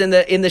 In other words, in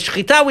the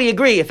shechita we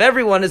agree, if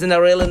everyone is an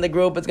arel in the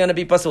group, it's going to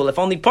be pasul. If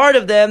only part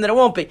of them, then it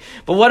won't be.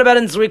 But what about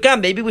in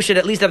zrika? Maybe we should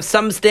at least have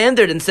some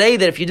standard and say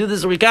that if you do the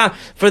zrika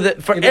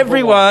for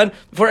everyone,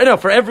 where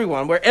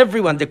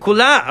everyone the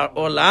kula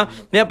ola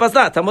mia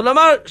pasla. Talmud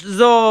lomar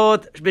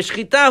zot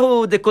b'shechita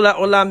hu the kula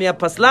ola mia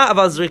pasla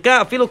aval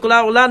zrika afilu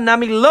kula ola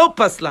nami lo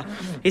pasla.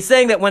 He's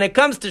saying that when it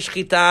comes to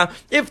shechita,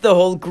 if the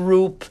whole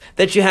group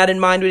that you had in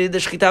mind with the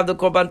shechita of the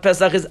korban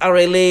pesach is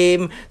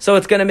arelim, so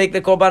it's going to make the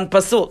korban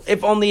pasul.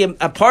 If only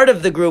a part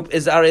of the group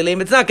is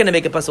arelim, it's not going to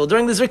make it pasul.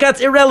 During the zrika,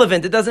 it's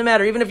irrelevant. It doesn't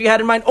matter. Even if you had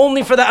in mind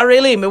only for the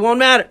arelim, it won't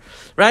matter.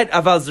 Right?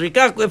 Aval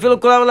zrika afilu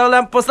kula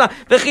ola pasla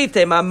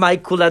v'chitema mai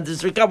kula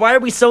zrika. Why are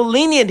we so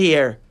lenient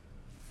here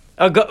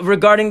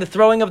regarding the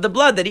throwing of the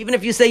blood? That even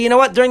if you say, you know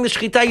what, during the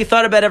shechita you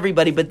thought about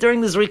everybody, but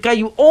during the zrika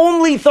you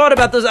only thought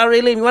about those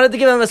arelim. You wanted to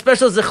give them a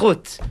special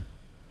zechut.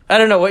 I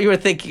don't know what you were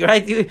thinking,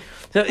 right?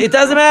 So it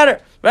doesn't matter,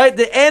 right?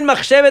 The en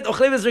machshevet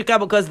ochlev zrika,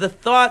 because the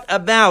thought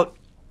about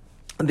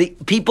the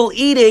people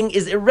eating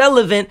is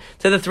irrelevant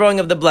to the throwing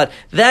of the blood.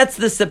 That's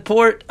the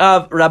support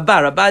of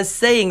Rabbah. Rabbah is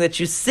saying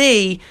that you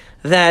see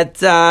that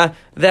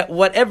that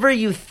whatever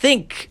you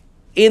think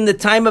in the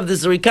time of the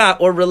zrika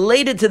or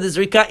related to the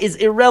zrika is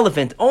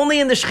irrelevant.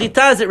 Only in the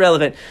shechita is it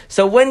relevant.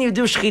 So when you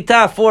do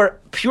shechita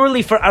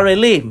purely for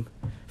arelim,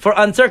 for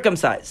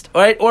uncircumcised,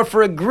 all right, or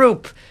for a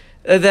group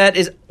that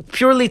is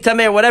purely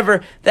tameh or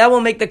whatever, that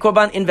will make the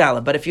korban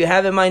invalid. But if you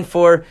have in mind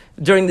for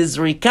during the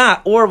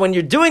zrika, or when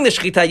you're doing the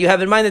shechita, you have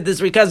in mind that the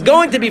zrika is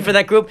going to be for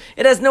that group,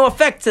 it has no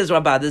effect, says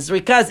Rabbah. The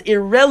zrika is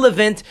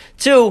irrelevant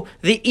to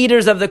the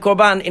eaters of the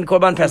korban in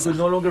korban pesach. It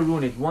will no longer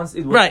ruin it once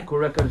it was right.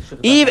 Correct. And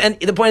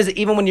the point is that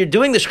even when you're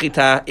doing the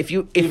shechita, if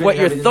what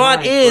your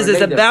thought is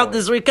about the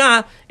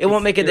zrika, it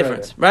won't make a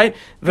difference, right?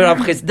 Rav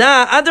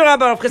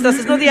Chisda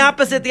says no, the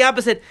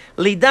opposite.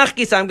 Lidach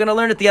kisa, I'm going to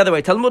learn it the other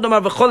way. Talmud Amar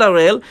v'chol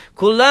arel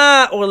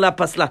kula or la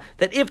pasla,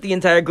 that if the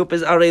entire group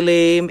is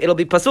arelim, it'll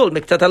be pasul.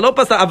 Miktata lo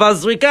pasla, aval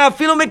zrika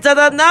filu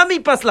miktata nami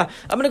pasla.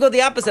 I'm going to go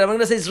the opposite. I'm going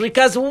to say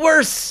zrika is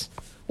worse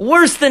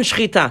than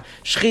shechita.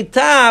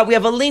 Shechita, we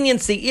have a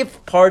leniency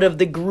if part of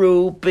the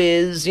group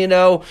is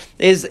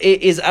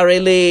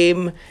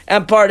arelim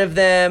and part of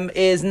them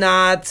is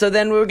not. So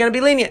then we're going to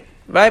be lenient.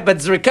 Right, but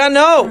zrika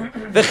no.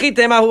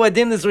 V'chitema hu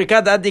adin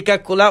zrika da'adika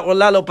kula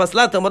ola lo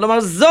pasla. Talmud lomar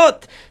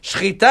zot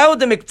shchita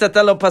u'de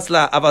miktzata lo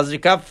pasla. Aval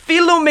zrika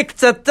filu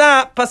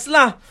miktzata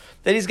pasla.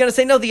 That he's going to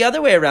say no, the other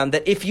way around.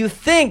 That if you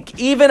think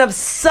even of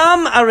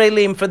some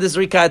arelim for the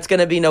zrika, it's going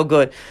to be no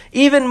good.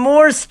 Even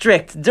more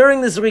strict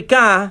during the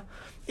zrika.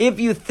 If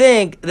you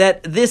think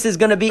that this is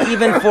going to be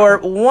even for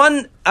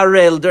one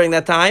arel during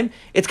that time,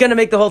 it's going to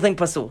make the whole thing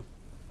pasul.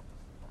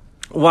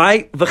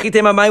 Why? He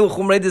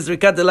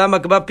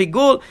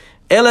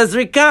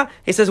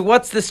says,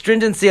 what's the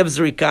stringency of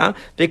zrika?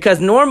 Because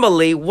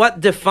normally,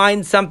 what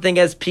defines something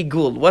as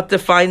pigul? What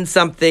defines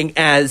something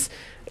as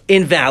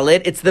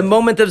invalid. It's the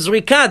moment of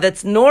zrika.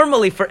 That's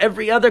normally for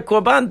every other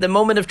korban. The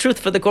moment of truth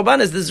for the korban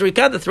is the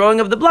zrika, the throwing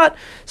of the blood.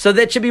 So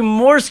that should be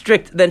more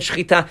strict than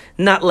shchita,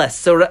 not less.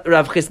 So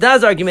Rav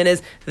Chisda's argument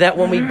is that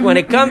when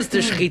it comes to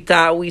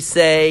shchita, we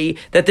say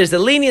that there's a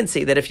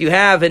leniency, that if you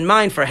have in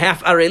mind for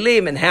half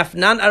arelim and half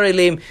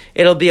non-arelim,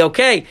 it'll be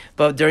okay.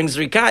 But during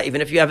zrika,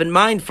 even if you have in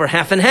mind for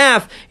half and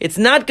half, it's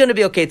not going to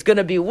be okay. It's going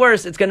to be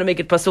worse. It's going to make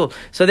it pasul.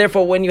 So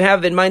therefore, when you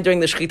have in mind during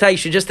the shchita, you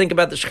should just think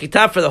about the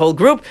shchita for the whole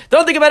group.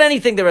 Don't think about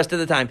anything the rest of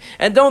the time.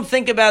 And don't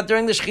think about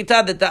during the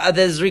shchita that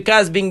the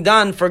zrika is being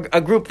done for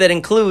a group that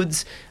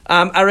includes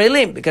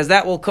arelim, because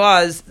that will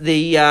cause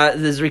the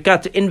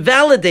zrika to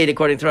invalidate,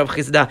 according to Rav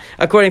Chisda,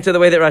 according to the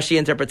way that Rashi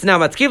interprets. Now,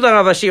 Matzkiv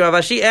Rav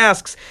Ashi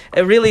asks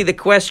really the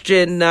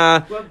question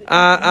that the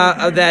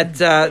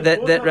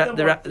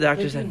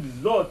doctor said.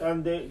 Zot,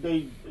 and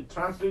they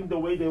translate the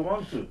way they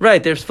want to.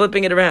 Right, they're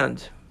flipping it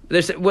around.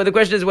 The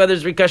question is whether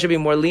zrika should be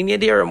more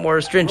lenient here or more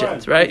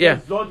stringent, right? Yeah.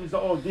 Zot is,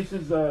 this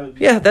is,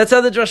 yeah, that's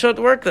how the drashot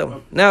work,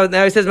 though. Now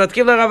he says,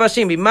 "Matkiv Rav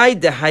Ashi, b'may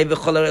dehay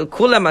v'cholarel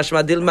kula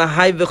mashma dilma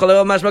hay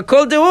v'cholarel mashma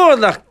kol deor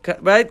lach."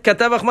 Right?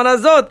 Katav achmana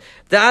zot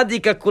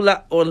da'adika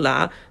kula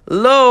orla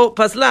lo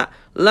pasla.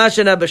 La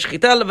shana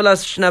b'shchita v'la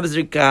shana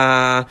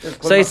b'zrika.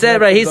 So he said,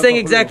 right, he's saying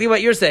exactly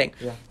what you're saying,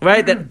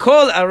 right? That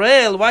kol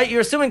arel, why you're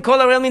assuming kol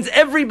arel means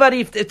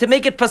everybody, to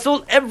make it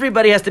pasul,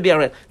 everybody has to be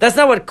arel. That's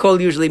not what kol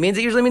usually means.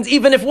 It usually means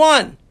even if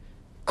one.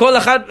 Kol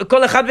echad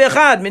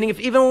ve'echad, meaning if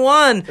even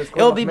one, it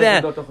will be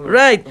bad.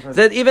 Right.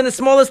 That even the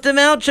smallest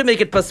amount should make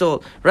it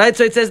pasul. Right?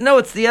 So it says, no,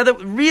 it's the other.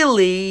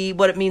 Really,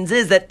 what it means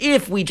is that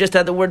if we just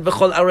had the word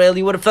v'chol arel,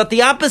 you would have thought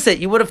the opposite.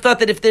 You would have thought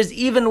that if there's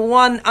even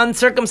one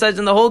uncircumcised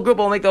in the whole group,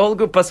 it will make the whole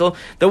group pasul.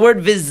 The word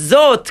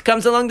vizot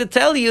comes along to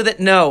tell you that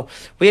no,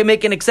 we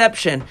make an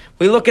exception.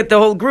 We look at the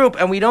whole group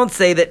and we don't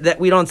say that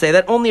we don't say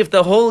that. Only if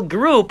the whole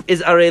group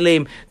is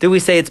arelim do we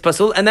say it's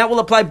pasul, and that will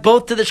apply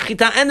both to the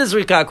shchita and the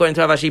zrika, according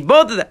to Rav Ashi.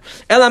 Both of them.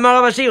 And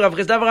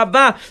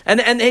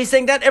he's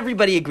saying that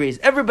everybody agrees.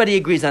 Everybody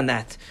agrees on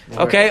that.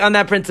 Okay, on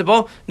that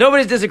principle.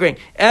 Nobody's disagreeing.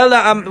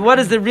 What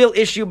is the real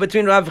issue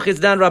between Rav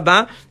Chisda and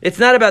Rabbah? It's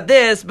not about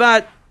this,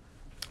 but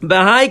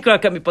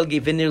because the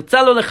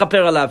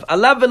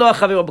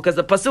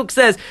pasuk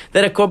says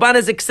that a korban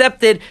is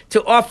accepted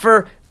to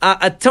offer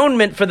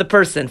atonement for the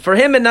person, for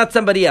him and not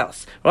somebody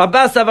else.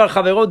 Rabbah savar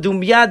chavero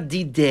dumyad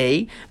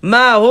didei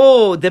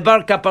mahu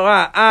debar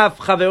kapara af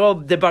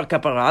chavero debar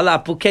kapara la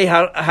pukei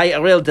hay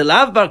arel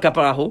delav bar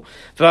kaparahu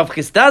v'Rav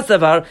Chisda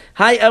savar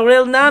hay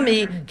arel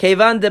nami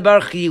kevan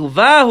debar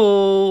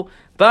chiyuvahu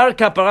bar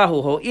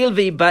kaparahu ho'il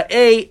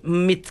v'iba'ei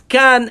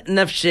mitkan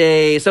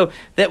nafshei. So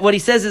that what he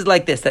says is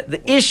like this, that the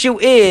issue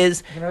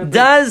is,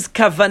 does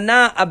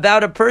kavanah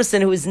about a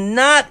person who is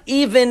not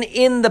even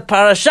in the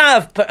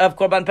parasha of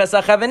Korban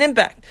Pesach have an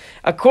impact?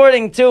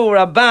 According to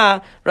Rabbah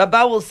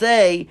will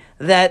say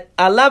that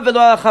alav v'lo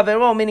ala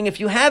chavero, meaning if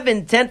you have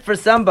intent for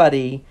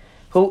somebody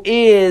who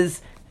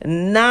is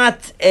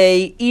not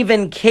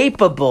even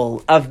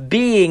capable of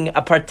being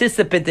a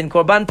participant in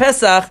Korban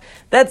Pesach,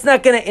 that's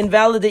not going to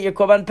invalidate your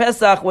Korban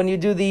Pesach when you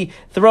do the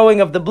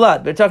throwing of the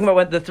blood. We're talking about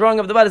when the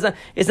throwing of the blood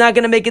it's not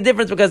going to make a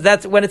difference, because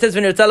that's when it says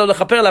when you're tzalo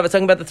lechaper lav, it's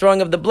talking about the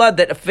throwing of the blood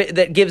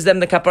that gives them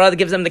the kapara, that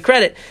gives them the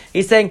credit.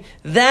 He's saying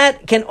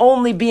that can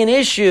only be an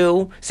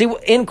issue. See,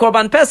 in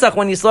Korban Pesach,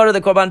 when you slaughter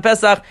the Korban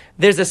Pesach,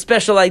 there's a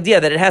special idea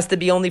that it has to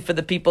be only for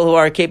the people who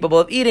are capable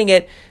of eating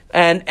it.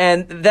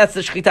 And that's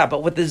the shechita.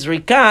 But with the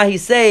zrika,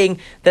 he's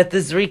saying that the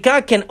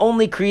zrika can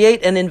only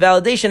create an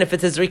invalidation if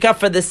it's a zrika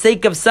for the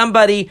sake of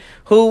somebody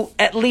who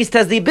at least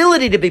has the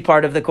ability to be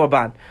part of the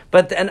korban.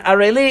 But an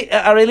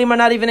arelim are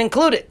not even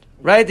included.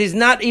 Right? He's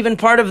not even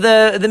part of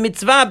the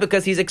mitzvah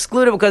because he's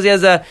excluded because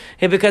he's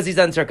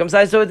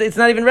uncircumcised. So it's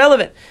not even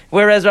relevant.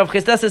 Whereas Rav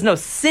Chisda says no,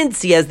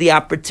 since he has the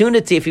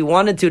opportunity, if he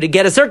wanted to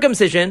get a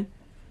circumcision,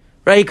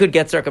 right, he could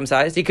get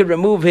circumcised. He could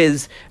remove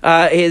his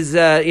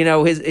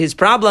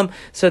problem.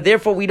 So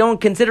therefore, we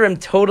don't consider him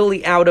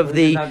totally out of it.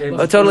 He's a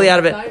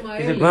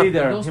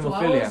bleeder,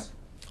 hemophilia.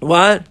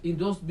 What? In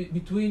those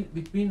between.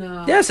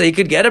 Yeah, so he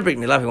could get a brit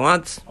milah if he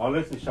wants.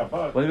 Unless it's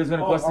Shabbat. What if it's going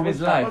to cost him his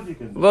life?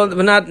 Well,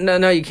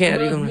 no, you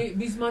can't.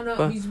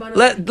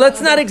 Let's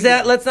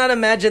not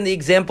imagine the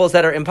examples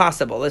that are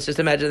impossible. Let's just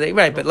imagine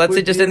right. But let's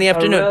say just in the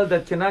afternoon.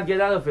 That cannot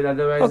get out of it.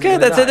 Otherwise, okay,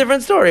 that's a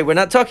different story. We're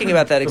not talking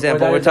about that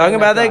example. We're talking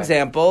about the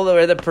example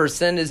where the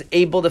person is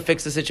able to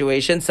fix the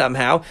situation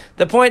somehow.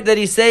 The point that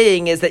he's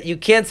saying is that you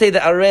can't say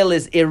that arel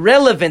is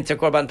irrelevant to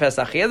Korban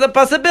Pesach. He has a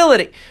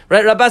possibility,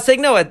 right? Rabbah's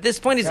saying no. At this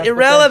point, he's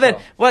irrelevant.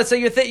 What? So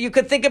you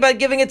could think about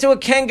giving it to a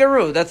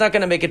kangaroo. That's not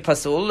going to make it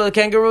pasul. The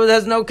kangaroo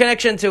has no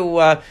connection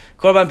to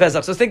Korban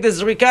Pesach. So think the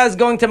zrika is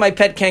going to my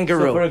pet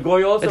kangaroo. So for a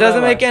goy also, it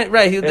doesn't make it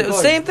right.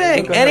 Same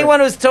thing.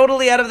 Anyone who's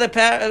totally out of the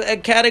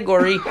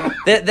category,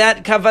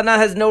 that kavanah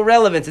has no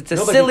relevance. It's a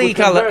silly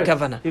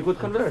kavanah. He could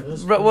convert.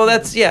 Well,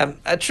 that's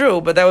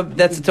true, but that would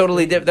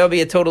be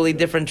a totally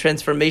different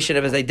transformation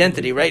of his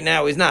identity. Right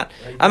now, he's not.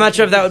 I'm not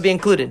sure if that would be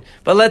included.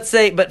 But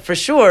for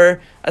sure,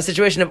 a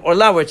situation of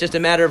orla where it's just a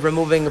matter of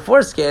removing the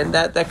foreskin,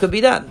 that could be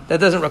done. That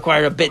doesn't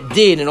require a bit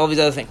din and all these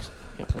other things.